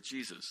prayer with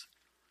Jesus.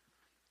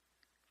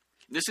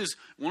 This is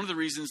one of the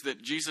reasons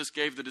that Jesus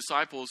gave the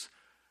disciples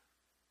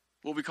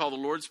what we call the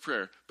Lord's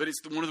Prayer. But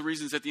it's one of the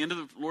reasons at the end of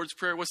the Lord's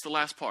Prayer, what's the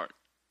last part?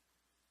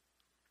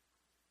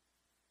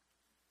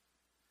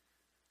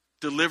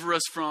 Deliver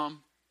us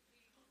from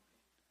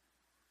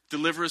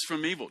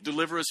evil.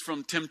 Deliver us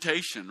from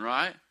temptation,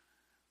 right?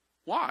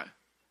 Why?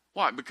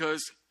 Why?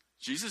 Because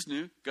Jesus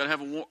knew, got to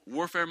have a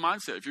warfare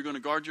mindset. If you're going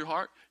to guard your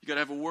heart, you got to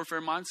have a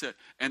warfare mindset.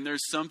 And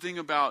there's something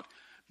about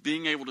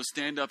being able to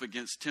stand up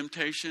against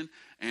temptation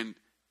and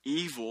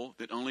evil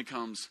that only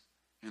comes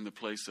in the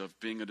place of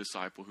being a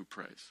disciple who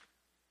prays.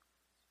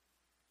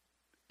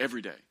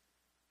 Every day.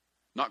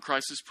 Not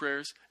crisis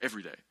prayers,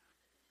 every day.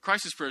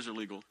 Crisis prayers are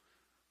legal,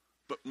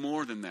 but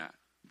more than that.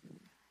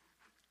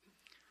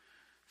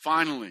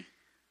 Finally,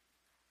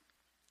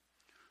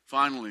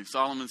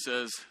 Solomon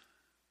says,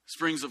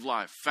 springs of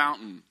life,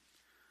 fountain.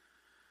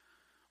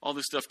 All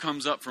this stuff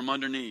comes up from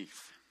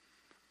underneath.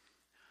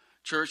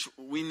 Church,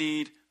 we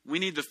need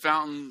the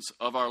fountains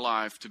of our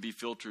life to be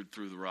filtered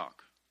through the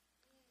rock.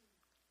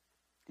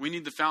 We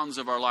need the fountains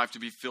of our life to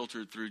be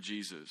filtered through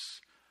Jesus.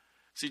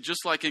 See,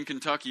 just like in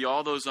Kentucky,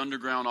 all those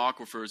underground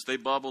aquifers, they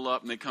bubble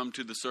up and they come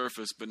to the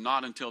surface, but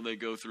not until they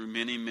go through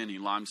many, many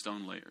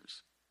limestone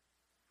layers.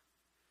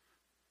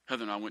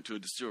 Heather and I went to a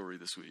distillery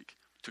this week.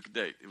 Took a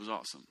date. It was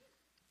awesome.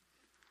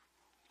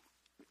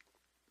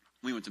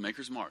 We went to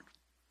Maker's Mark.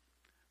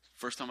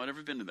 First time I'd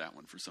ever been to that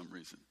one for some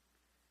reason.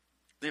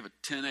 They have a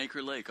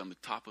 10-acre lake on the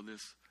top of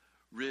this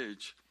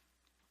ridge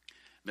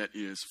that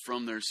is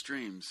from their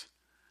streams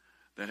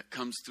that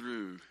comes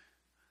through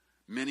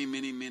many,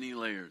 many, many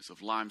layers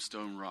of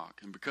limestone rock.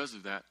 And because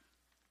of that,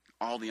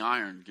 all the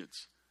iron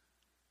gets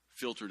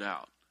filtered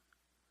out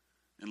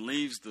and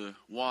leaves the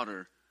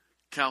water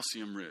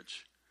calcium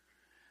rich.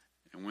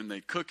 And when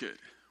they cook it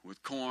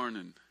with corn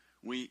and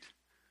wheat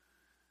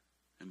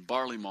and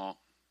barley malt,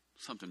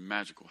 something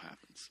magical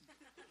happens.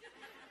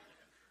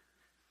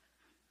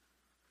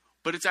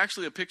 But it's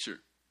actually a picture.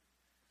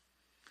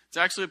 It's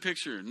actually a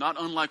picture, not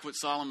unlike what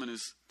Solomon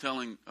is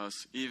telling us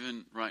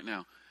even right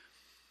now.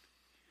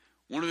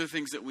 One of the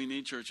things that we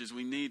need, church, is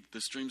we need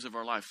the streams of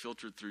our life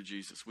filtered through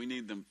Jesus. We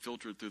need them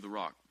filtered through the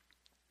rock.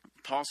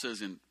 Paul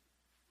says in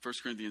 1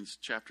 Corinthians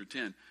chapter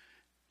 10,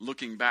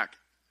 looking back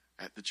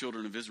at the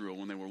children of Israel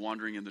when they were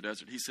wandering in the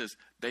desert, he says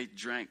they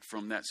drank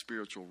from that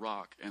spiritual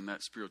rock, and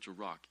that spiritual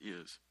rock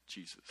is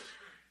Jesus.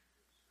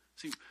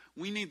 See,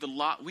 we need the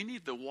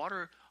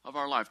water of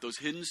our life, those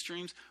hidden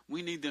streams,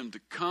 we need them to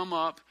come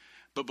up,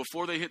 but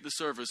before they hit the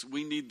surface,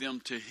 we need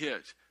them to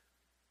hit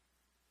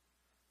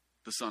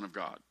the Son of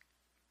God.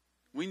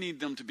 We need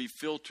them to be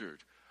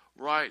filtered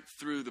right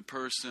through the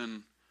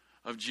person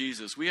of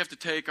Jesus. We have to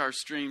take our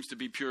streams to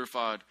be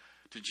purified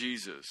to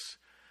Jesus.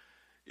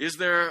 Is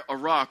there a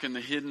rock in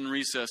the hidden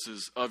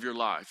recesses of your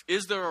life?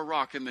 Is there a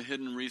rock in the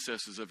hidden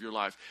recesses of your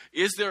life?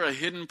 Is there a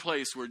hidden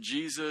place where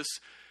Jesus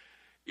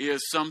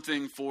is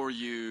something for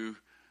you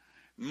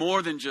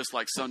more than just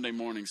like Sunday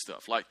morning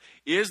stuff. Like,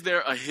 is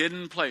there a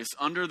hidden place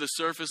under the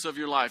surface of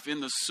your life, in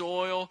the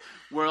soil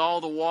where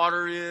all the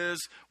water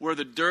is, where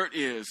the dirt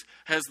is?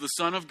 Has the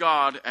Son of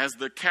God, as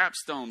the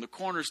capstone, the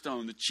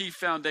cornerstone, the chief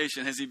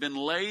foundation, has he been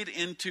laid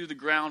into the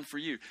ground for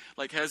you?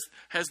 Like, has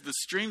the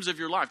streams of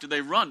your life, do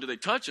they run? Do they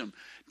touch them?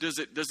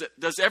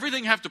 Does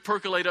everything have to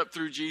percolate up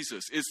through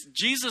Jesus? Is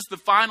Jesus the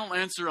final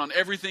answer on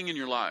everything in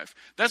your life?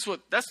 That's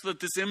what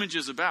this image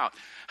is about.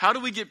 How do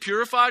we get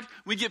purified?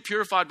 We get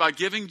purified by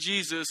giving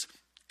Jesus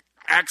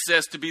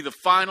access to be the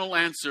final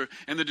answer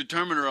and the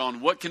determiner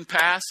on what can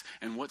pass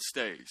and what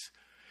stays.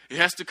 It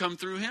has to come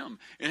through him.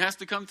 It has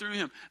to come through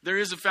him. There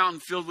is a fountain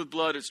filled with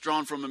blood. It's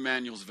drawn from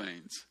Emmanuel's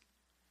veins.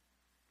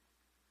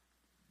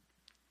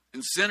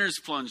 And sinners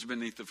plunge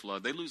beneath the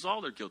flood. They lose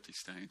all their guilty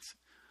stains.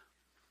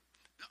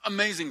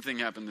 Amazing thing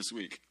happened this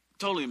week.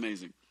 Totally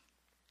amazing.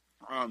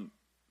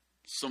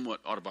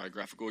 Somewhat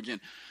autobiographical again.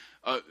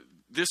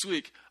 This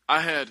week,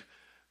 I had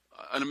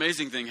an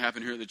amazing thing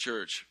happen here at the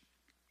church.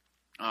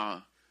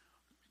 I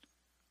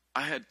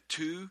had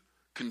 2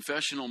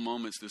 confessional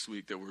moments this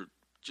week that were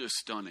just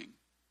stunning.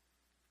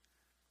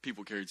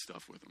 People carried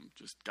stuff with them,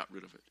 just got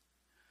rid of it.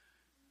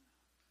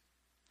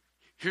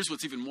 Here's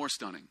what's even more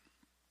stunning.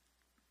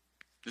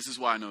 This is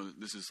why I know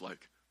that this is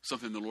like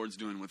something the Lord's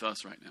doing with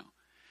us right now.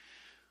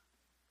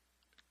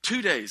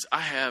 2 days,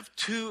 I have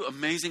 2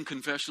 amazing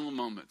confessional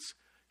moments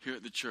here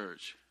at the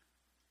church.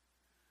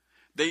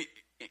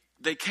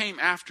 They came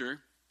after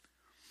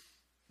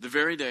the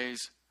very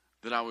days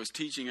that I was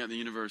teaching at the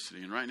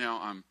university, and right now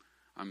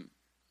I'm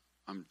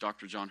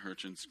Dr. John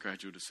Hurchin's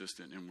graduate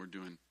assistant, and we're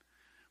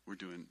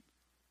doing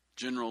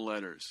general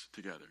letters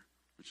together,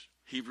 which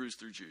Hebrews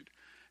through Jude,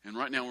 and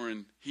right now we're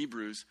in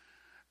Hebrews,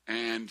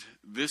 and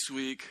this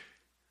week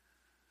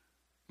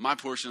my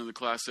portion of the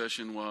class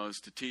session was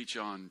to teach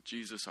on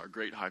Jesus, our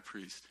great high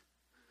priest,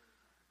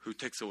 who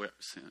takes away our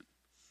sin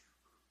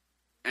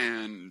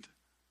and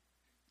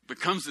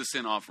becomes the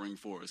sin offering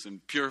for us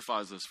and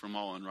purifies us from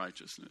all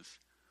unrighteousness.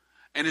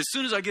 And as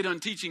soon as I get done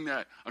teaching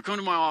that, I come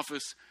to my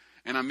office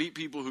and I meet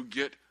people who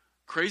get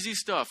crazy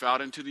stuff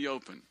out into the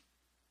open.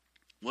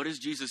 What is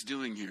Jesus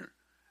doing here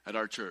at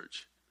our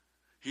church?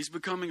 He's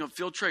becoming a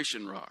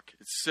filtration rock.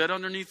 It's set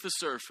underneath the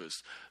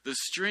surface. The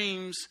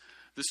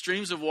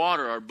streams of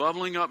water are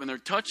bubbling up and they're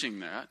touching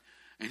that,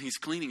 and he's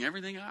cleaning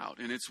everything out,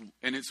 and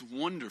it's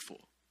wonderful.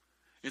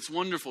 It's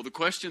wonderful. The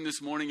question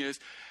this morning is,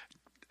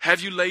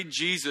 have you laid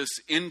Jesus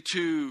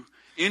into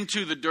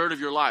the dirt of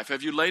your life?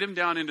 Have you laid him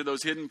down into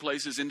those hidden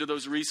places, into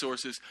those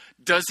resources?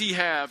 Does he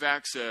have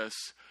access?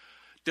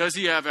 Does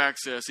he have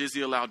access? Is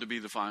he allowed to be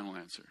the final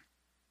answer?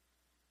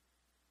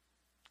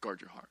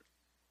 Guard your heart.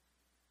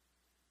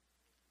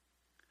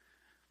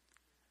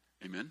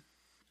 Amen.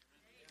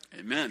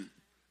 Amen.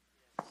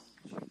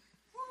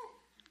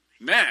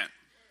 Man,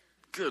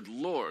 good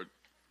Lord.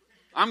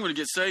 I'm going to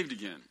get saved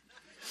again.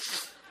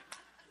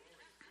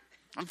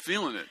 I'm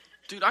feeling it.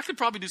 Dude, I could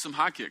probably do some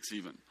high kicks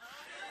even.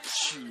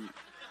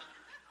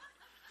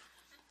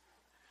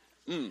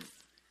 Why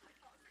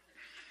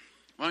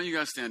don't you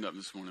guys stand up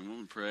this morning?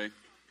 We'll pray.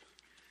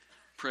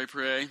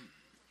 Pray. And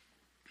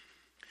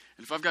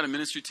if I've got a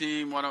ministry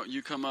team, why don't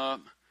you come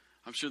up?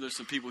 I'm sure there's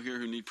some people here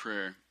who need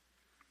prayer.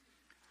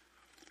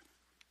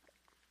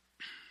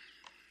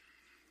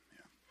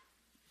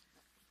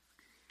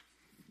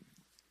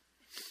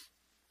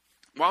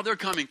 While they're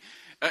coming,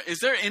 is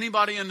there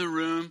anybody in the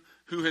room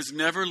who has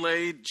never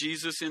laid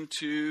Jesus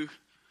into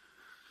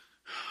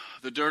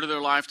the dirt of their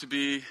life to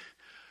be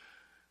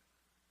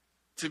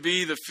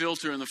the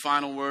filter and the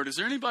final word? Is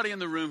there anybody in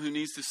the room who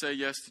needs to say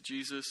yes to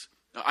Jesus?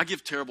 I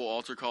give terrible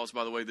altar calls,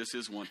 by the way. This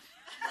is one.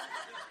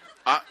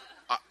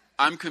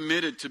 I'm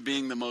committed to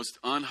being the most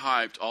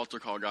unhyped altar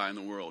call guy in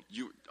the world.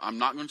 I'm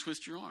not going to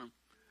twist your arm.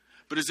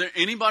 But is there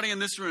anybody in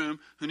this room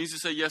who needs to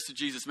say yes to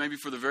Jesus? Maybe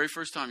for the very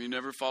first time, you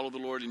never follow the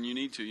Lord and you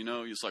need to. You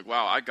know, it's like,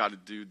 wow, I got to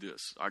do this.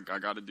 I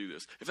got to do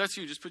this. If that's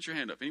you, just put your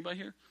hand up. Anybody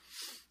here?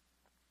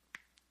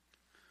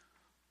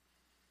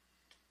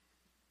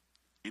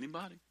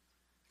 Anybody?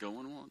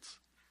 Going once.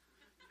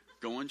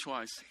 Going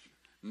twice.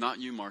 Not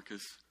you,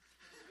 Marcus.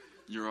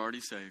 You're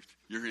already saved.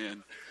 You're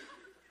in.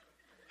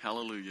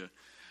 Hallelujah.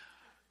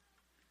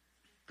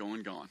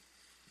 Going gone.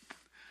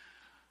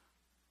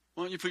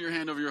 Why don't you put your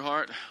hand over your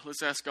heart?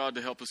 Let's ask God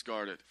to help us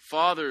guard it.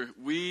 Father,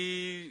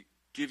 we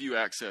give you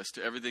access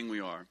to everything we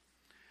are.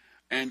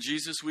 And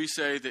Jesus, we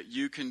say that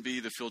you can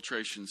be the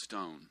filtration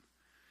stone.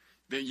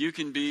 That you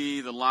can be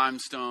the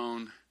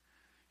limestone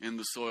in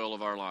the soil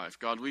of our life.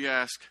 God, we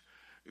ask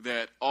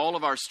that all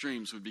of our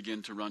streams would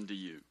begin to run to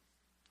you.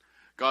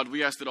 God,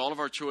 we ask that all of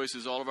our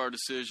choices, all of our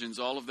decisions,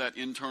 all of that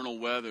internal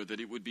weather, that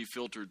it would be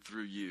filtered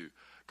through you.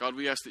 God,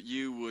 we ask that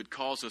you would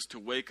cause us to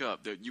wake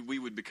up, that we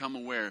would become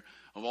aware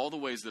of all the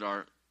ways that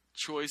our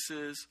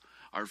choices,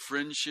 our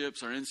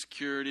friendships, our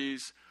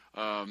insecurities,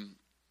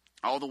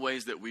 all the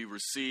ways that we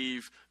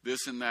receive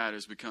this and that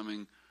is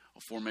becoming a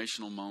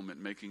formational moment,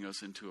 making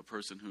us into a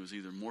person who is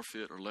either more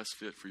fit or less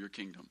fit for your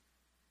kingdom.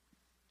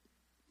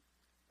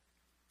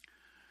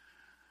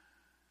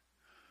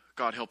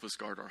 God, help us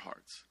guard our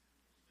hearts.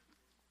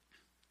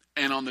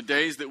 And on the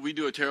days that we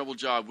do a terrible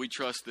job, we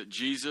trust that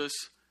Jesus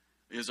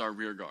is our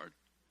rear guard.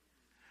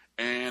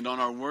 And on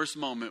our worst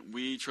moment,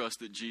 we trust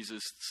that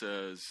Jesus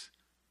says,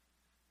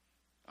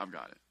 I've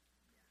got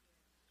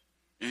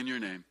it. In your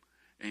name,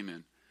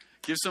 amen.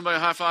 Give somebody a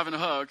high five and a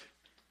hug.